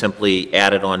then they simply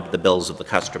add it on to the bills of the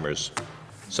customers.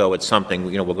 So it's something,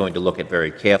 we're going to look at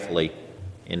very carefully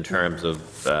in terms of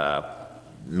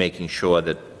making sure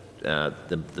that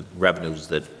the revenues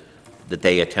that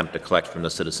they attempt to collect from the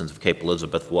citizens of Cape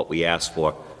Elizabeth, what we ask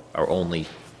for, are only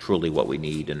truly what we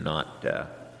need and not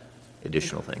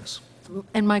additional things.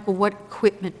 And Michael, what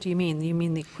equipment do you mean? You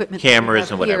mean the equipment Cameras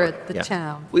that and we have whatever. here at the Yeah.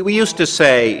 town? We used to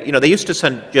say, they used to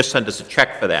just send us a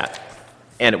check for that,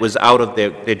 and it was out of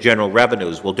their general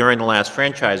revenues. Well, during the last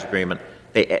franchise agreement,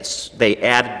 they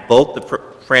added both the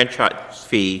franchise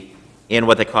fee and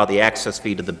what they call the access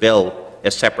fee to the bill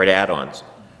as separate add-ons,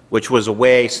 which was a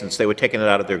way, since they were taking it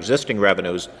out of their existing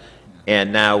revenues,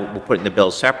 and now we're putting the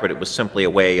bills separate, it was simply a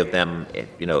way of them,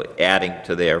 adding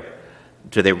to their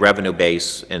revenue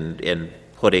base and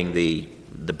putting the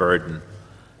burden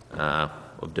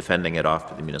of defending it off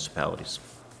to the municipalities.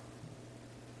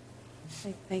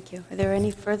 Thank you. Are there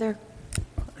any further?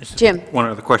 Just Jim. One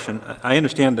other question. I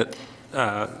understand that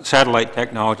satellite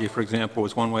technology, for example,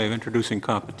 is one way of introducing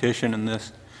competition in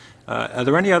this. Are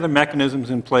there any other mechanisms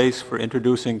in place for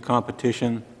introducing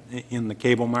competition in the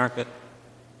cable market?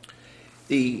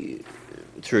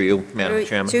 Through you, Madam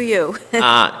Chairman. To you.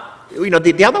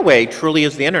 The other way truly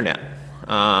is the internet.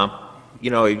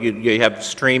 You have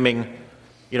streaming,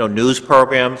 news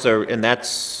programs, and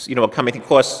that's, coming, of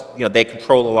course, they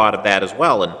control a lot of that as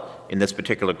well. And in this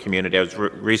particular community, I was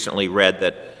recently read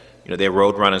that, their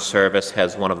Roadrunner service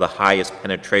has one of the highest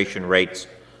penetration rates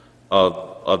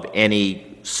of any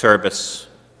service,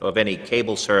 of any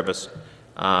cable service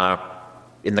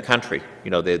in the country.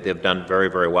 They've done very,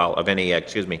 very well, of any,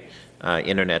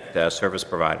 internet service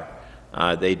provider.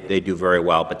 They do very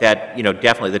well. But that,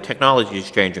 definitely, the technology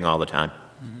is changing all the time.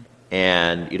 Mm-hmm.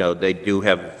 And, they do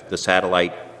have the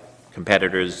satellite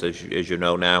competitors, as you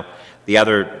know now. The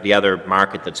other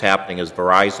market that's happening is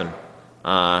Verizon,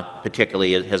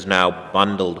 particularly, has now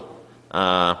bundled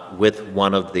with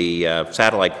one of the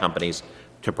satellite companies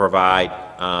to provide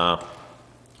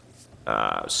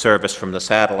service from the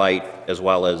satellite as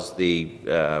well as the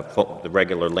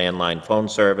regular landline phone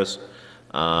service,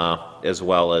 as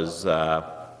well as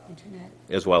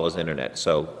internet.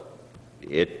 So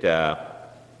it's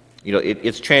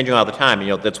changing all the time.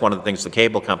 That's one of the things the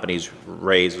cable companies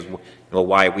raise is,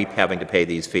 why are we having to pay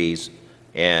these fees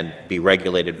and be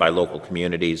regulated by local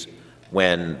communities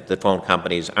when the phone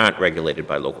companies aren't regulated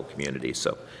by local communities,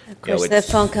 so. Of course, that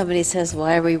phone company says,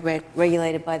 why are we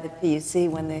regulated by the PUC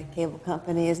when the cable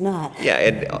company is not? Yeah,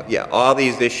 and, yeah, all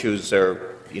these issues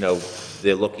are,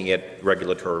 they're looking at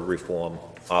regulatory reform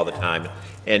all the time.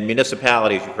 And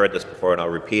municipalities, you've heard this before and I'll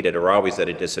repeat it, are always at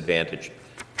a disadvantage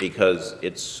because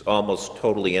it's almost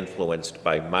totally influenced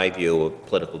by my view of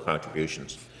political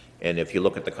contributions. And if you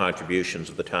look at the contributions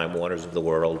of the Time Warners of the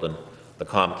world and the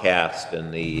Comcast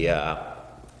and the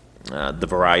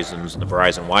Verizons and the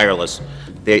Verizon Wireless,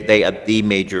 they are the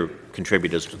major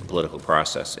contributors to the political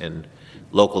process. And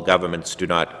local governments do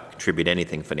not contribute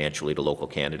anything financially to local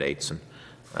candidates and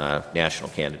national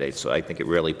candidates. So I think it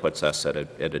really puts us at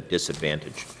a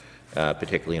disadvantage,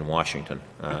 particularly in Washington,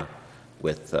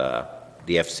 with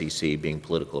the FCC being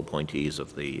political appointees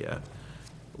of the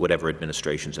whatever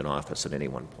administration's in office at any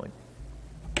one point.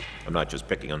 I'm not just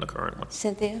picking on the current one.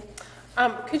 Cynthia?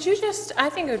 Could you just, I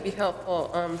think it would be helpful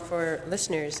for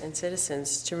listeners and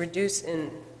citizens to reduce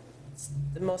in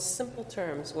the most simple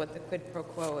terms what the quid pro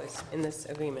quo is in this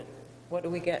agreement. What do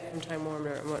we get from Time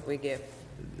Warner and what we give?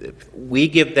 We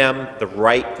give them the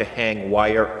right to hang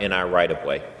wire in our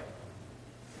right-of-way.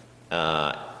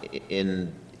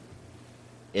 And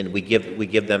we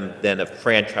give them then a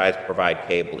franchise to provide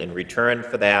cable. In return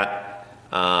for that,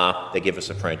 they give us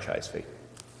a franchise fee,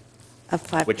 Of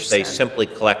 5%. which they simply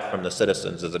collect from the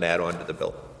citizens as an add-on to the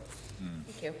bill.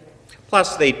 Thank you.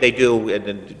 Plus, they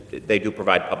do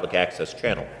provide public access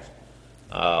channels.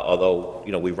 Although,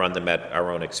 we run them at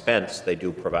our own expense, they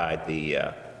do provide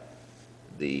the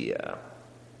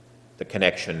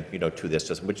connection, to this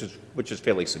system, which is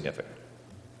fairly significant.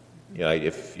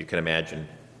 If you can imagine,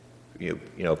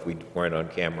 if we weren't on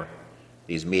camera,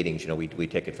 these meetings, we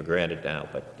take it for granted now,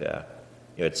 but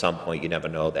at some point, you never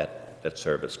know that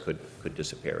service could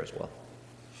disappear as well.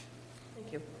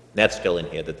 Thank you. And that's still in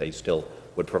here, that they still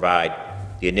would provide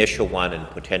the initial one and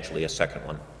potentially a second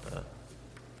one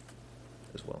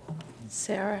as well.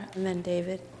 Sarah, and then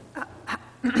David.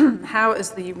 How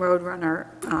is the Roadrunner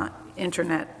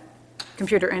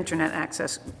computer internet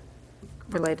access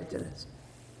related to this?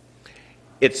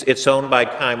 It's owned by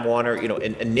Time Warner.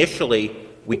 Initially,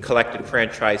 we collected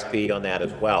franchise fee on that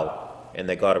as well, and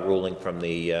they got a ruling from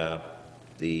the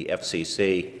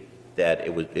FCC that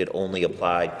it only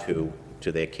applied to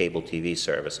their cable TV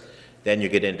service. Then you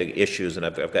get into issues, and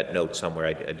I've got notes somewhere,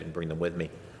 I didn't bring them with me,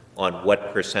 on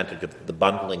what percentage of the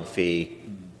bundling fee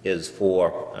is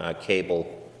for cable,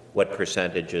 what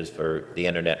percentage is for the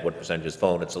internet, what percentage is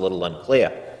phone. It's a little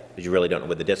unclear, because you really don't know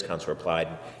where the discounts were applied.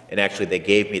 And actually, they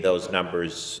gave me those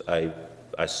numbers.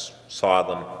 I saw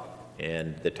them,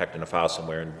 and they're tucked in a file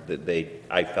somewhere, and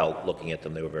I felt, looking at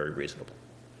them, they were very reasonable.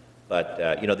 But,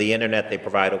 the internet, they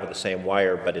provide over the same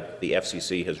wire, but the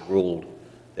FCC has ruled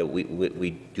that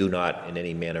we do not in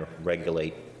any manner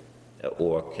regulate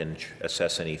or can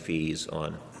assess any fees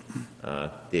on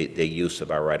the use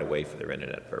of our right-of-way for their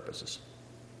internet purposes.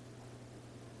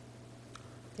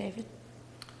 David?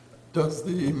 Does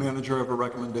the manager have a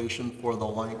recommendation for the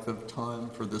length of time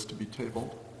for this to be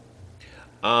tabled?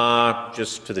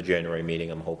 Just to the January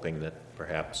meeting, I'm hoping that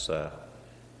perhaps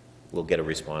we'll get a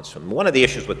response from them. One of the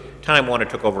issues with Time Warner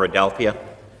took over Adelphia,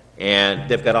 and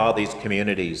they've got all these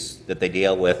communities that they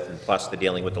deal with, and plus they're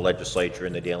dealing with the legislature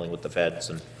and they're dealing with the feds,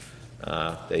 and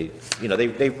they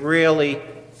really,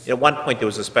 at one point there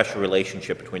was a special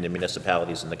relationship between the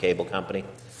municipalities and the cable company.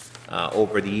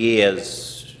 Over the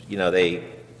years,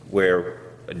 we're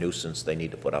a nuisance they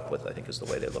need to put up with, I think is the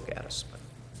way they look at us.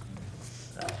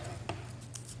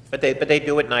 But they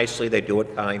do it nicely, they do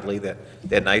it kindly,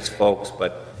 they're nice folks,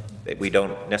 but we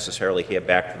don't necessarily hear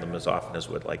back from them as often as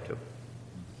we'd like to.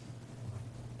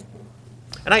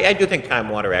 And I do think Time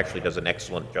Warner actually does an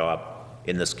excellent job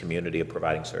in this community of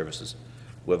providing services.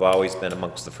 We've always been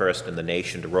amongst the first in the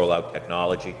nation to roll out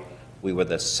technology. We were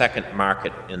the second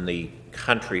market in the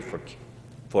country for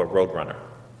Roadrunner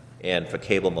and for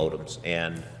cable modems.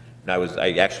 And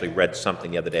I actually read something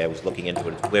the other day, I was looking into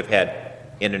it. We've had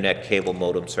internet cable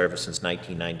modem service since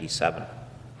 1997.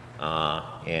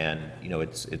 And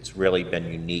it's really been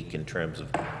unique in terms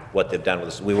of what they've done with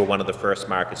us. We were one of the first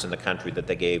markets in the country that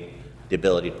they gave the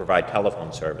ability to provide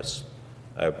telephone service,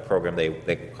 a program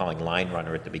they're calling Line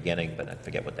Runner at the beginning, but I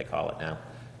forget what they call it now.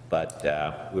 But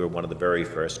we were one of the very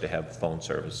first to have phone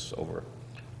service over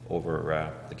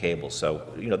the cable. So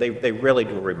they really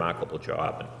do a remarkable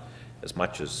job. And as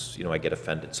much as I get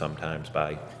offended sometimes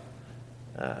by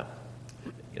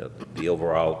the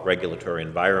overall regulatory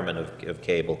environment of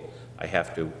cable, I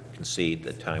have to concede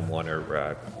that Time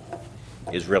Warner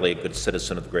is really a good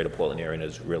citizen of the greater Portland area and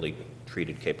has really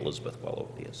treated Cape Elizabeth well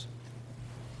over the years.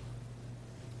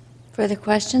 Further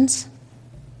questions?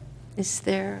 Is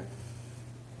there,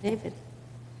 David?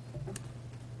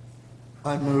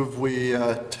 I move we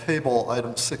table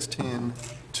item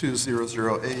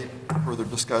 16-2008, further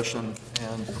discussion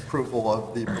and approval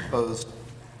of the proposed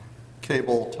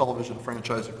cable television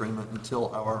franchise agreement until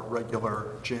our regular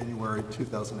January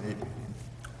 2008 meeting.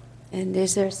 And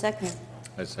is there a second?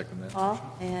 I second that. Paul?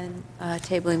 And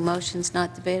tabling motions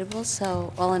not debatable,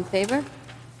 so all in favor?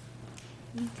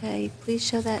 Okay, please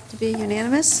show that to be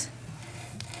unanimous.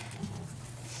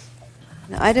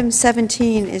 Now, item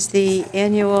 17 is the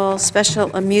annual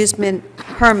special amusement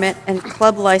permit and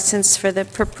club license for the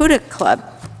Perputa Club.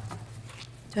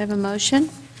 Do I have a motion?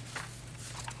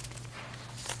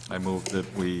 I move that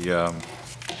we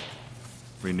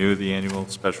renew the annual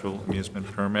special amusement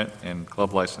permit and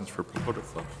club license for Pagoda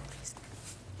Club.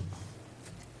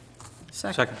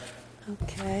 Second.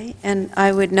 Okay, and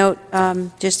I would note,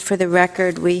 just for the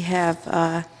record, we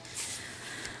have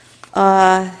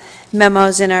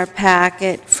memos in our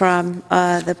packet from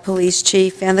the police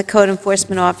chief and the code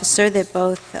enforcement officer that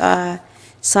both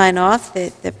sign off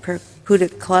that the Perputa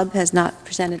Club has not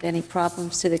presented any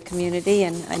problems to the community,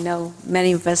 and I know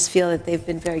many of us feel that they've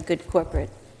been very good corporate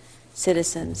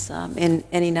citizens in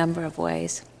any number of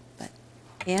ways. But,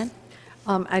 Ann?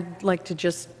 I'd like to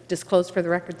just disclose for the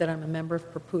record that I'm a member of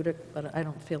Perputa, but I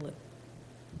don't feel it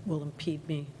will impede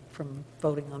me from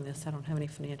voting on this. I don't have any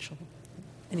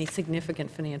significant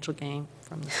financial gain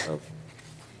from this vote.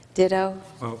 Ditto?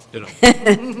 Well,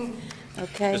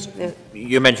 Okay.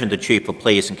 You mentioned the chief of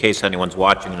police. In case anyone's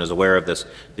watching and is aware of this,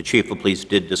 the chief of police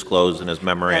did disclose in his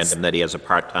memorandum that he has a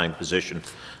part-time position.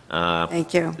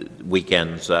 Thank you.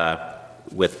 Weekends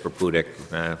with Perputa,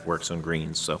 works on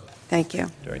greens, so Thank you.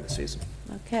 during the season.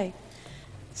 Okay.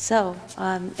 So,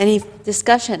 any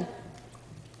discussion?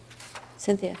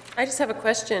 Cynthia? I just have a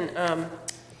question.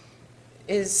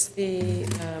 Is the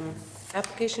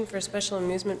application for a special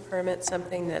amusement permit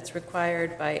something that's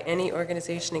required by any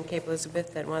organization in Cape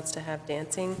Elizabeth that wants to have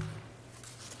dancing?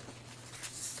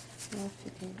 If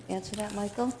you can answer that,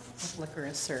 Michael? If liquor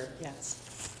is served, yes.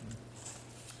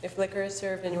 If liquor is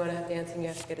served and you want to have dancing, you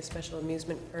have to get a special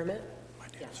amusement permit?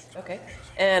 Yes. Okay.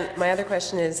 And my other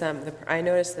question is, I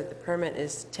noticed that the permit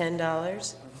is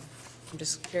 $10. I'm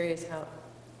just curious how,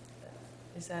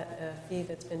 is that a fee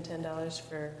that's been $10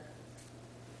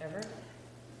 forever?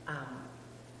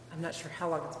 I'm not sure how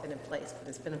long it's been in place, but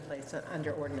it's been in place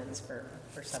under ordinance for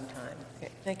some time. Okay,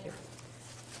 thank you.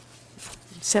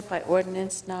 Set by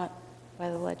ordinance, not by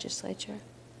the legislature?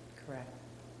 Correct.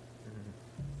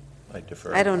 I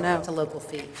defer. I don't know. It's a local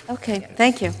fee. Okay,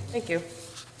 thank you. Thank you.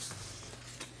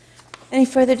 Any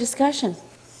further discussion?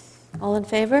 All in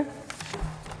favor?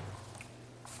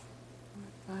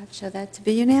 Show that to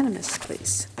be unanimous,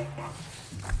 please.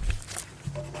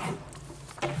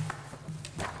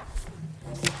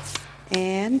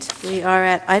 And we are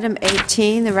at item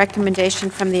 18, the recommendation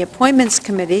from the Appointments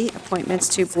Committee, appointments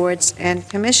to boards and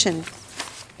commission.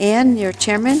 Ann, your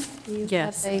chairman, do you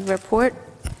Yes. have a report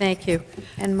Thank you.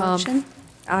 and motion?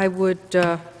 I would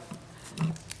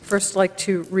first like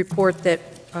to report that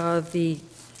the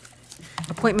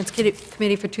Appointments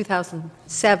Committee for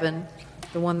 2007,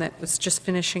 the one that was just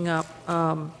finishing up,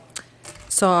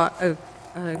 saw a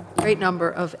great number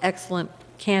of excellent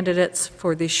candidates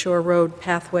for the Shore Road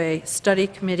Pathway Study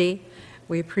Committee.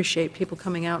 We appreciate people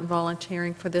coming out and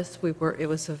volunteering for this. It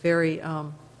was a very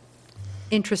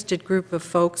interested group of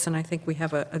folks, and I think we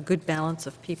have a good balance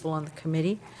of people on the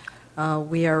committee.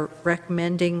 We are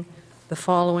recommending the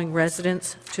following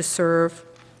residents to serve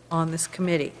on this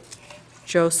committee.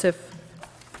 Joseph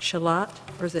Chalat,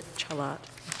 or is it Chalat?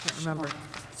 I can't remember.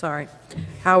 Sorry.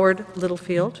 Howard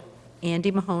Littlefield, Andy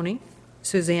Mahoney,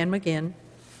 Suzanne McGinn,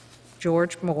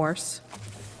 George Morse,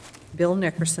 Bill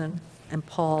Nickerson, and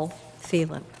Paul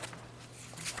Thielen.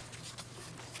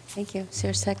 Thank you. Is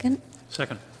there a second?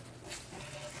 Second.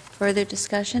 Further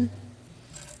discussion?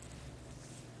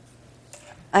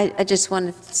 I just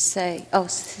wanted to say,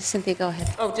 Cynthia, go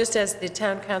ahead. Oh, just as the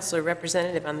town councilor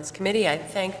representative on this committee, I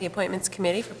thank the Appointments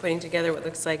Committee for putting together what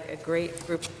looks like a great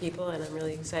group of people, and I'm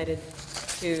really excited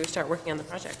to start working on the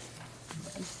project.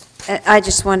 I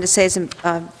just wanted to say, as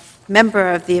a member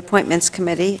of the Appointments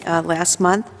Committee last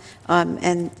month,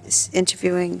 and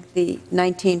interviewing the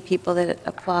 19 people that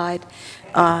applied,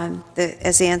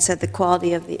 as Ann said, the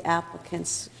quality of the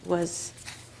applicants was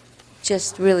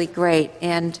just really great,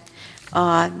 and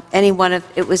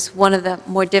it was one of the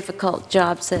more difficult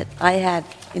jobs that I had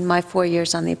in my 4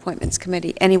 years on the Appointments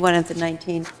Committee. Any one of the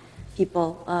 19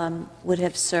 people would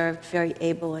have served very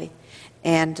ably.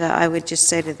 And I would just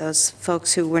say to those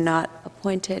folks who were not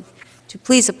appointed to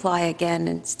please apply again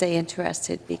and stay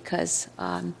interested, because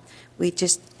we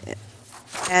just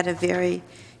had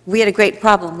we had a great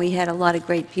problem. We had a lot of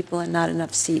great people and not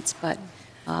enough seats, but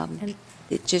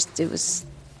it was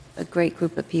a great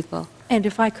group of people. And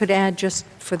if I could add, just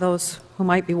for those who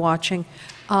might be watching,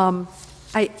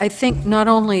 I think not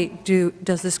only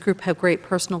does this group have great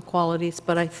personal qualities,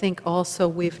 but I think also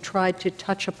we've tried to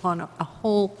touch upon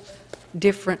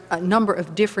a number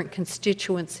of different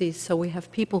constituencies. So we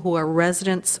have people who are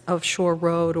residents of Shore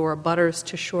Road or abutters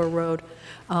to Shore Road.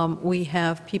 We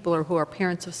have people who are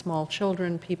parents of small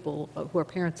children, people who are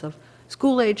parents of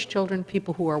school-age children,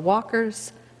 people who are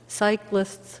walkers,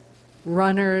 cyclists,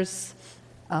 runners,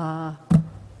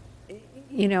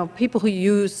 people who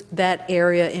use that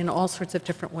area in all sorts of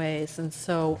different ways. And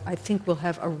so I think we'll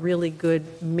have a really good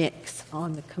mix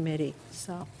on the committee.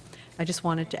 So I just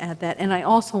wanted to add that. And I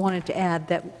also wanted to add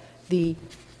that the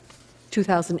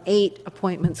 2008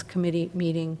 Appointments Committee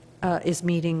meeting is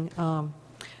meeting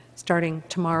starting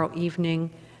tomorrow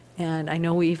evening. And I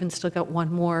know we even still got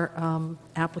one more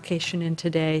application in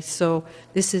today. So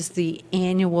this is the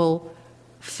annual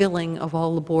filling of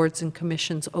all the boards and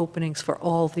commissions openings for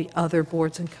all the other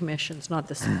boards and commissions, not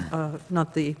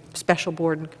the special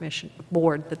board and commission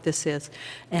board that this is.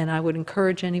 And I would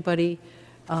encourage anybody,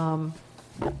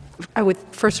 I would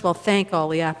first of all thank all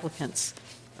the applicants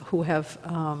who have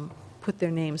put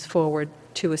their names forward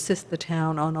to assist the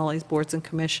town on all these boards and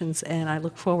commissions, and I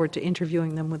look forward to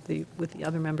interviewing them with the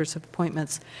other members of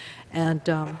appointments. And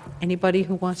anybody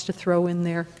who wants to throw in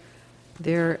their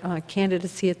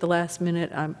candidacy at the last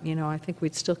minute, I think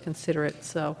we'd still consider it.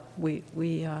 So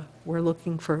we're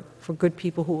looking for good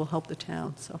people who will help the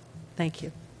town. So thank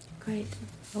you. Great.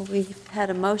 Well, we've had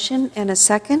a motion and a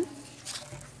second.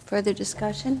 Further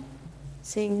discussion?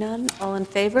 Seeing none, all in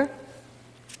favor?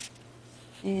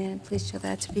 And please show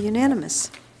that to be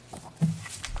unanimous.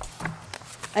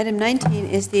 Item 19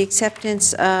 is the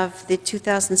acceptance of the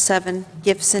 2007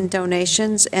 gifts and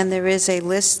donations, and there is a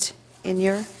list in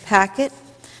your packet,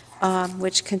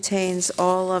 which contains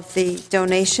all of the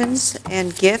donations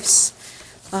and gifts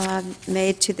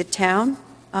made to the town,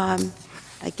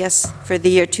 I guess for the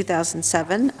year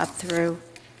 2007 up through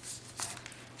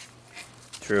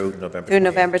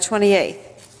November 28th.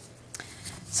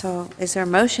 So is there a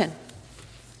motion?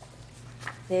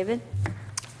 David?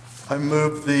 I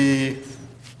move the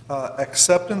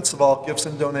acceptance of all gifts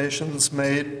and donations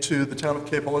made to the town of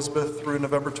Cape Elizabeth through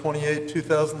November 28,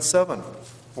 2007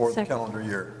 for the calendar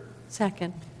year.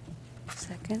 Second.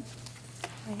 Second.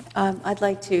 Okay. I'd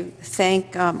like to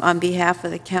thank, on behalf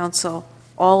of the council,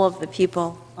 all of the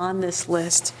people on this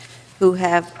list who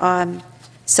have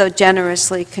so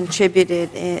generously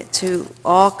contributed to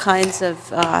all kinds of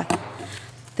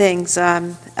things.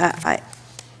 I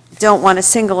don't want to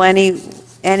single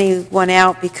anyone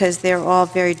out because they're all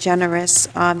very generous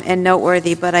and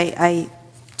noteworthy, but I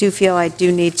do feel I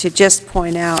do need to just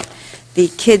point out the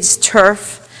Kids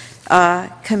Turf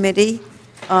Committee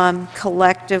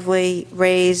collectively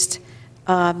raised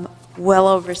well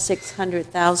over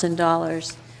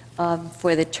 $600,000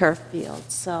 for the turf field.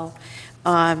 So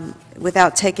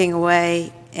without taking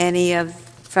away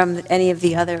from any of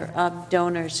the other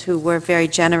donors who were very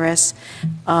generous,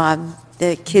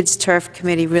 the Kids Turf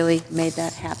Committee really made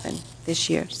that happen this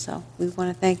year. So we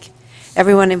want to thank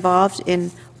everyone involved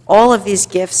in all of these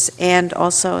gifts, and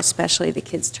also especially the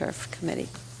Kids Turf Committee.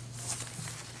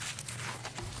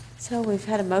 So we've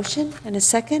had a motion and a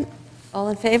second. All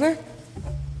in favor?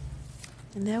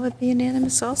 And that would be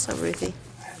unanimous also, Ruthie.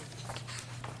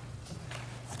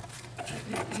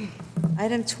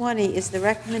 Item 20 is the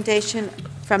recommendation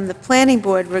from the Planning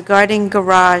Board regarding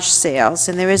garage sales,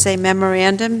 and there is a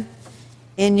memorandum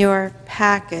in your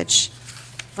package.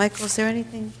 Michael, is there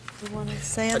anything you want to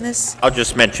say on this? I'll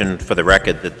just mention for the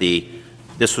record that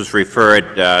this was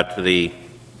referred to the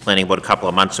Planning Board a couple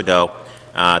of months ago.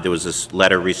 There was this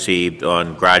letter received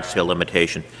on garage sale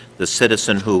limitation. The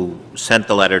citizen who sent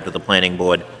the letter to the Planning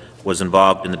Board was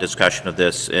involved in the discussion of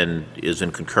this and is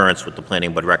in concurrence with the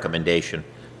Planning Board recommendation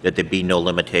that there be no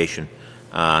limitation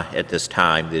at this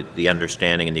time. The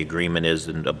understanding and the agreement is,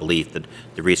 and a belief, that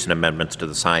the recent amendments to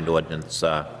the signed ordinance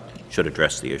should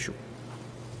address the issue.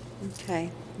 Okay.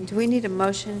 Do we need a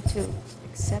motion to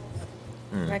accept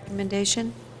the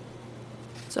recommendation?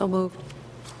 So moved.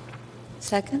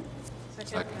 Second?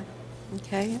 Second.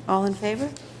 Okay. All in favor?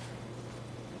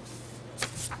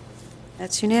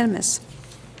 That's unanimous.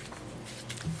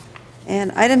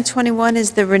 And item 21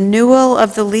 is the renewal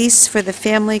of the lease for the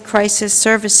Family Crisis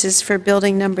Services for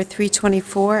building number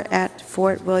 324 at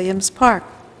Fort Williams Park.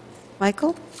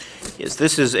 Michael? Yes,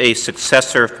 this is a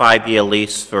successor 5-year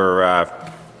lease for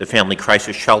the Family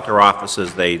Crisis Shelter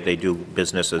offices. They do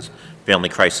business as Family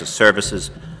Crisis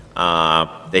Services.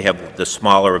 They have the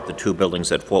smaller of the two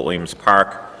buildings at Fort Williams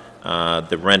Park.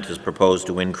 The rent is proposed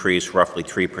to increase roughly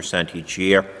 3% each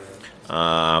year.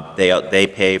 They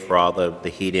pay for all the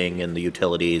heating and the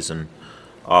utilities and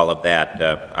all of that.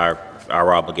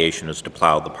 Our obligation is to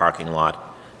plow the parking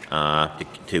lot.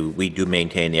 We do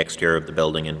maintain the exterior of the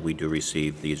building, and we do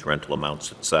receive these rental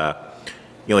amounts. It's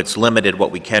it's limited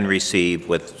what we can receive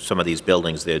with some of these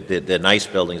buildings. They're nice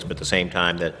buildings, but at the same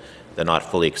time they're not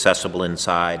fully accessible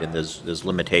inside, and there's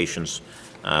limitations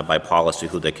by policy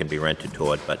who they can be rented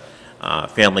toward. But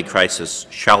Family Crisis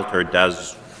Shelter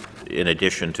does, in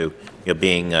addition to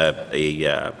being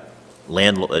a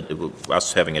landlord,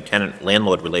 us having a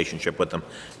tenant-landlord relationship with them,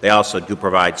 they also do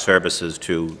provide services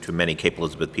to many Cape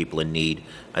Elizabeth people in need.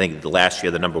 I think the last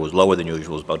year the number was lower than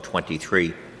usual. It was about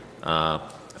 23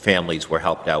 families were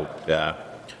helped out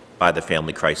by the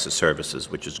Family Crisis Services,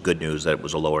 which is good news that it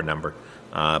was a lower number.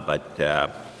 But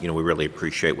we really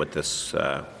appreciate what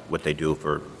they do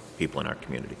for people in our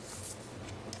community.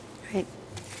 Great,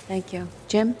 thank you.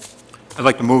 Jim? I'd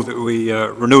like to move that we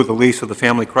renew the lease of the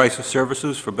Family Crisis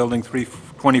Services for Building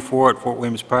 324 at Fort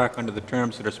Williams Park under the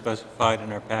terms that are specified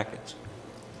in our packets.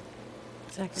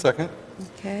 Second?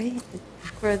 Okay,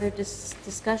 further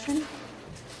discussion?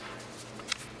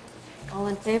 All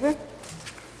in favor?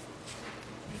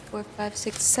 4, 5,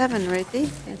 6, 7, right there.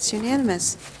 It's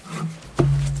unanimous.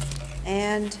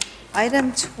 And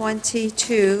item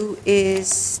 22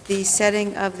 is the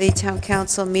setting of the town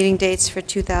council meeting dates for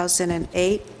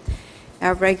 2008.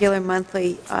 Our regular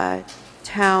monthly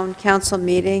town council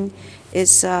meeting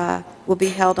will be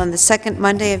held on the second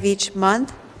Monday of each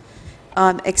month,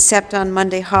 except on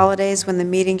Monday holidays, when the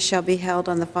meeting shall be held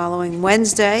on the following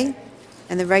Wednesday,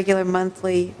 and the regular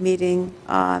monthly meeting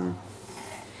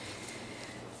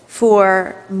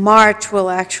for March will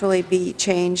actually be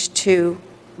changed to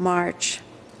March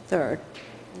 3rd.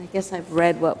 And I guess I've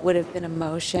read what would have been a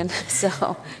motion,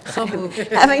 so I'm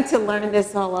having to learn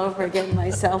this all over again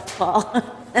myself, Paul.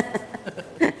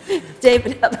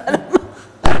 David, how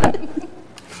about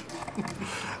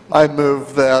I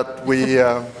move that we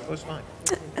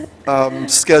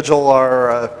schedule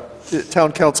our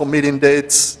town council meeting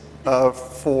dates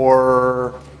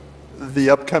for the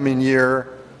upcoming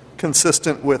year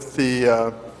consistent with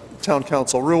the town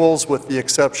council rules, with the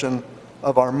exception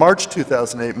of our March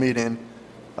 2008 meeting,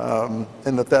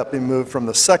 and that be moved from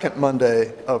the second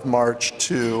Monday of March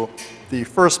to the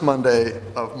first Monday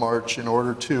of March in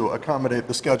order to accommodate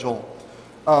the schedule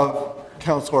of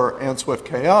Councilor Ann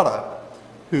Swift-Kayada,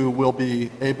 who will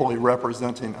be ably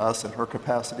representing us in her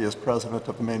capacity as president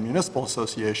of the Maine Municipal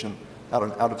Association at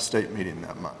an out-of-state meeting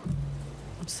that month.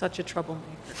 I'm such a troublemaker.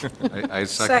 I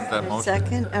second that motion.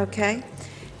 second? Okay.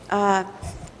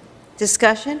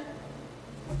 Discussion?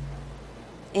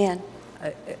 Ann?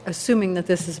 Assuming that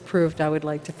this is approved, I would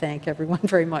like to thank everyone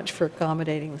very much for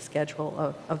accommodating the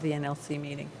schedule of the NLC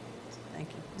meeting. Thank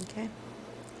you. Okay.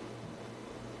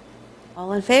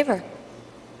 All in favor?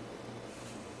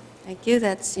 Thank you,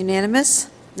 that's unanimous.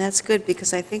 That's good,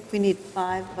 because I think we need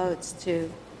 5 votes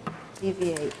to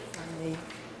deviate from the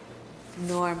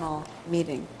normal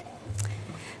meeting.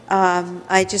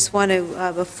 I just want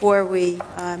to, before we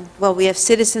we have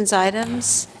citizens'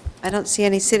 items. I don't see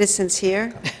any citizens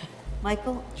here.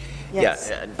 Michael? Yes.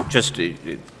 Yeah, just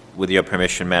with your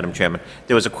permission, Madam Chairman,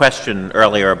 there was a question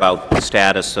earlier about the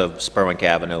status of Spurwink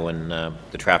Avenue and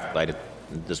the traffic light.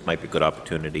 This might be a good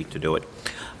opportunity to do it.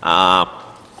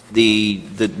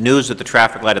 The news at the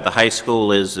traffic light at the high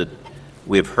school is that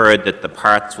we've heard that the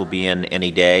parts will be in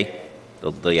any day,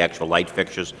 the actual light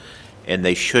fixtures, and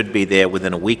they should be there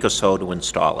within a week or so to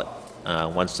install it.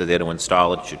 Once they're there to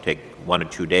install it, it should take 1 or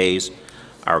 2 days.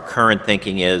 Our current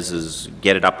thinking is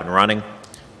get it up and running.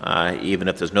 Even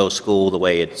if there's no school, the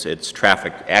way it's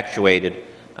traffic actuated,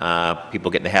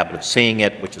 people get in the habit of seeing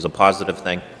it, which is a positive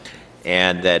thing,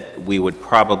 and that we would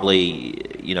probably,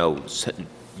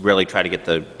 really try to get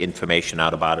the information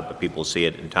out about it, but people see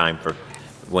it in time for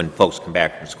when folks come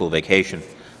back from school vacation.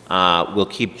 We'll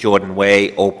keep Jordan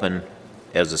Way open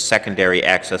as a secondary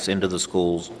access into the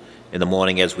schools in the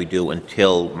morning, as we do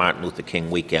until Martin Luther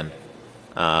King weekend.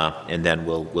 And then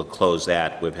we'll close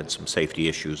that. We've had some safety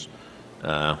issues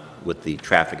with the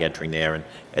traffic entering there, and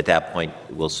at that point,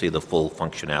 we'll see the full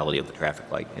functionality of the traffic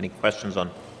light. Any questions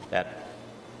on that?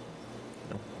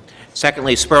 No.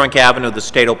 Secondly, Spurwink Avenue, the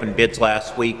state opened bids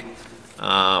last week.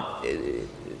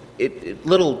 It's a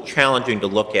little challenging to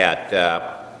look at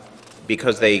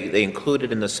because they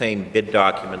included in the same bid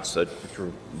documents a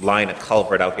line of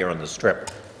culvert out here on the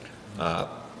strip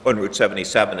on Route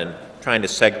 77, and trying to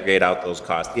segregate out those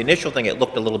costs. The initial thing, it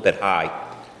looked a little bit high.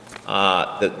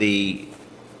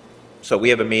 So we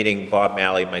have a meeting, Bob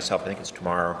Malley, myself, I think it's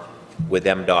tomorrow, with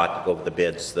MDOT to go over the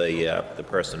bids. The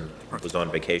person was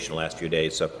on vacation the last few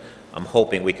days, so I'm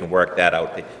hoping we can work that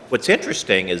out. What's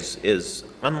interesting is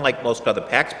unlike most other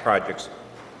PACS projects,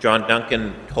 John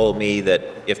Duncan told me that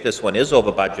if this one is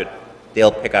over budget,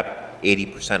 they'll pick up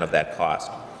 80% of that cost.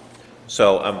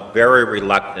 So I'm very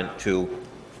reluctant to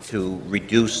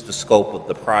reduce the scope of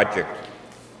the project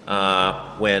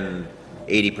when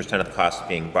 80% of the cost is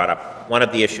being brought up. One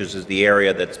of the issues is the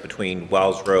area that's between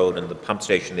Wells Road and the pump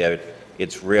station there.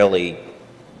 It's really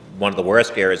one of the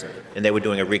worst areas, and they were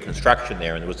doing a reconstruction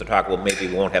there, and there was the talk, well, maybe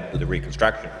we won't have the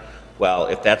reconstruction. Well,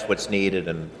 if that's what's needed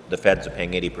and the feds are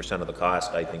paying 80% of the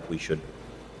cost, I think we should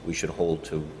hold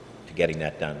to getting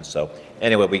that done. So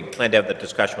anyway, we plan to have the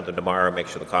discussion with them tomorrow, make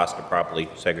sure the costs are properly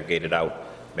segregated out,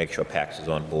 make sure PACS is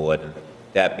on board, and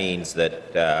that means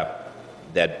that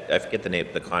I forget the name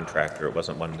of the contractor. It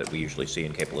wasn't one that we usually see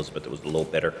in Cape Elizabeth. It was the low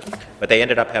bidder, but they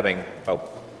ended up having about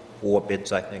 4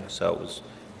 bids, I think. So it was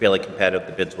fairly competitive.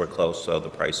 The bids were close, so the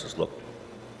prices looked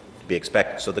to be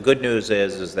expected. So the good news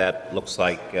is that looks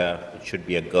like it should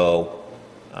be a go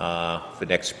for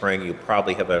next spring. You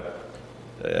probably have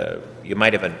you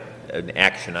might have an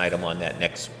action item on that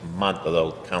next month,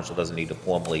 although council doesn't need to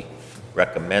formally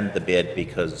recommend the bid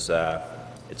because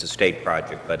it's a state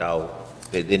project. But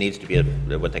there needs to be a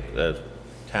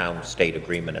town-state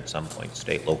agreement at some point,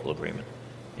 state-local agreement,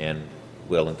 and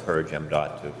we'll encourage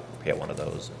MDOT to prepare one of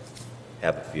those and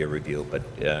have it for your review. But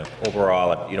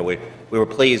overall, we were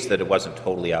pleased that it wasn't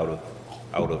totally out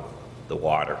of the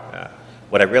water.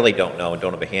 What I really don't know and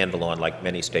don't have a handle on, like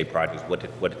many state projects,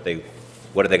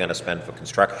 what are they going to spend for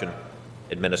construction,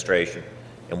 administration,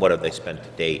 and what have they spent to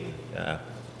date?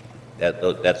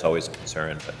 That's always a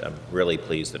concern, but I'm really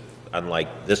pleased that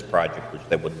unlike this project, which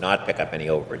they would not pick up any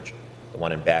overage, the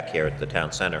one in back here at the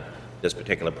town center, this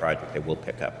particular project, they will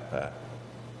pick up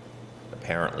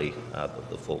apparently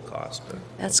the full cost.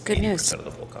 That's good news. 80% of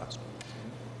the full cost.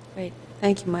 Great.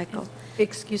 Thank you, Michael.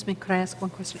 Excuse me, could I ask one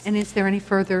question? And is there any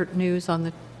further news on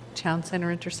the town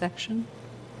center intersection?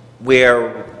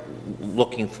 We're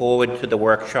looking forward to the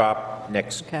workshop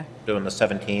Okay. during the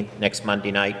 17th, next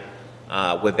Monday night.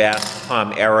 We've asked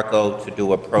Tom Errico to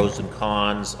do a pros and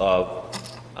cons of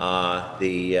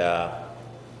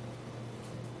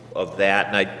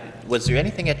that. And was there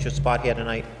anything at your spot here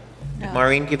tonight? Did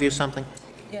Maureen give you something?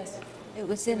 Yes. It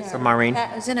was in From Maureen?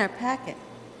 It was in our packet.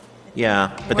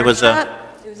 Yeah, but there was a...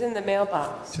 It was in the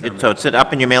mailbox. So it's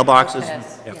up in your mailboxes?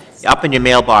 Yes. Up in your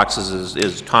mailboxes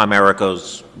is Tom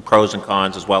Errico's pros and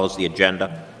cons, as well as the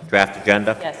agenda, draft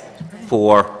agenda? Yes.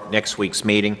 For next week's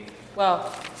meeting.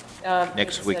 Well,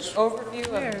 Next it's week's- an overview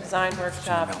of the design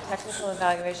workshop, technical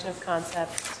evaluation of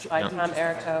concepts by Tom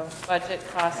Errico, budget,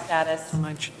 cost status,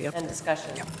 Mine should be up and there.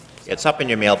 discussion. It's up in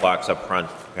your mailbox up front,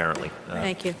 apparently.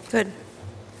 Thank you. Good.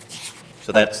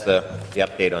 So that's the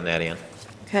update on that, Ann.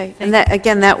 Okay. And that,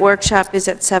 again, that workshop is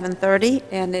at 7:30,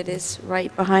 and it is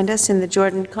right behind us in the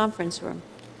Jordan Conference Room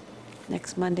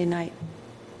next Monday night.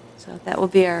 So that will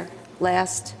be our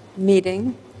last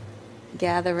meeting,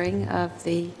 gathering of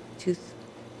the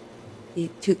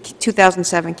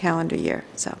 2007 calendar year.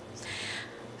 So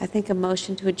I think a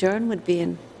motion to adjourn would be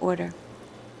in order.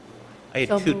 I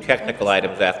had 2 technical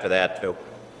items after that, too.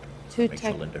 Two Make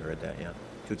sure Linda heard that, yeah.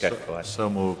 2 technical items So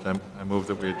moved. I move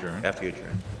that we adjourn. after you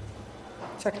adjourn.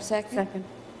 Second.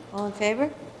 All in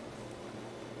favor?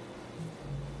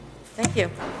 Thank you.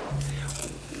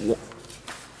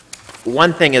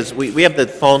 One thing is, we have the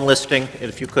phone listing,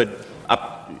 if you could,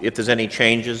 if there's any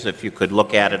changes, if you could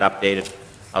look at it, update it.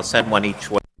 I'll send one each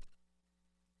way.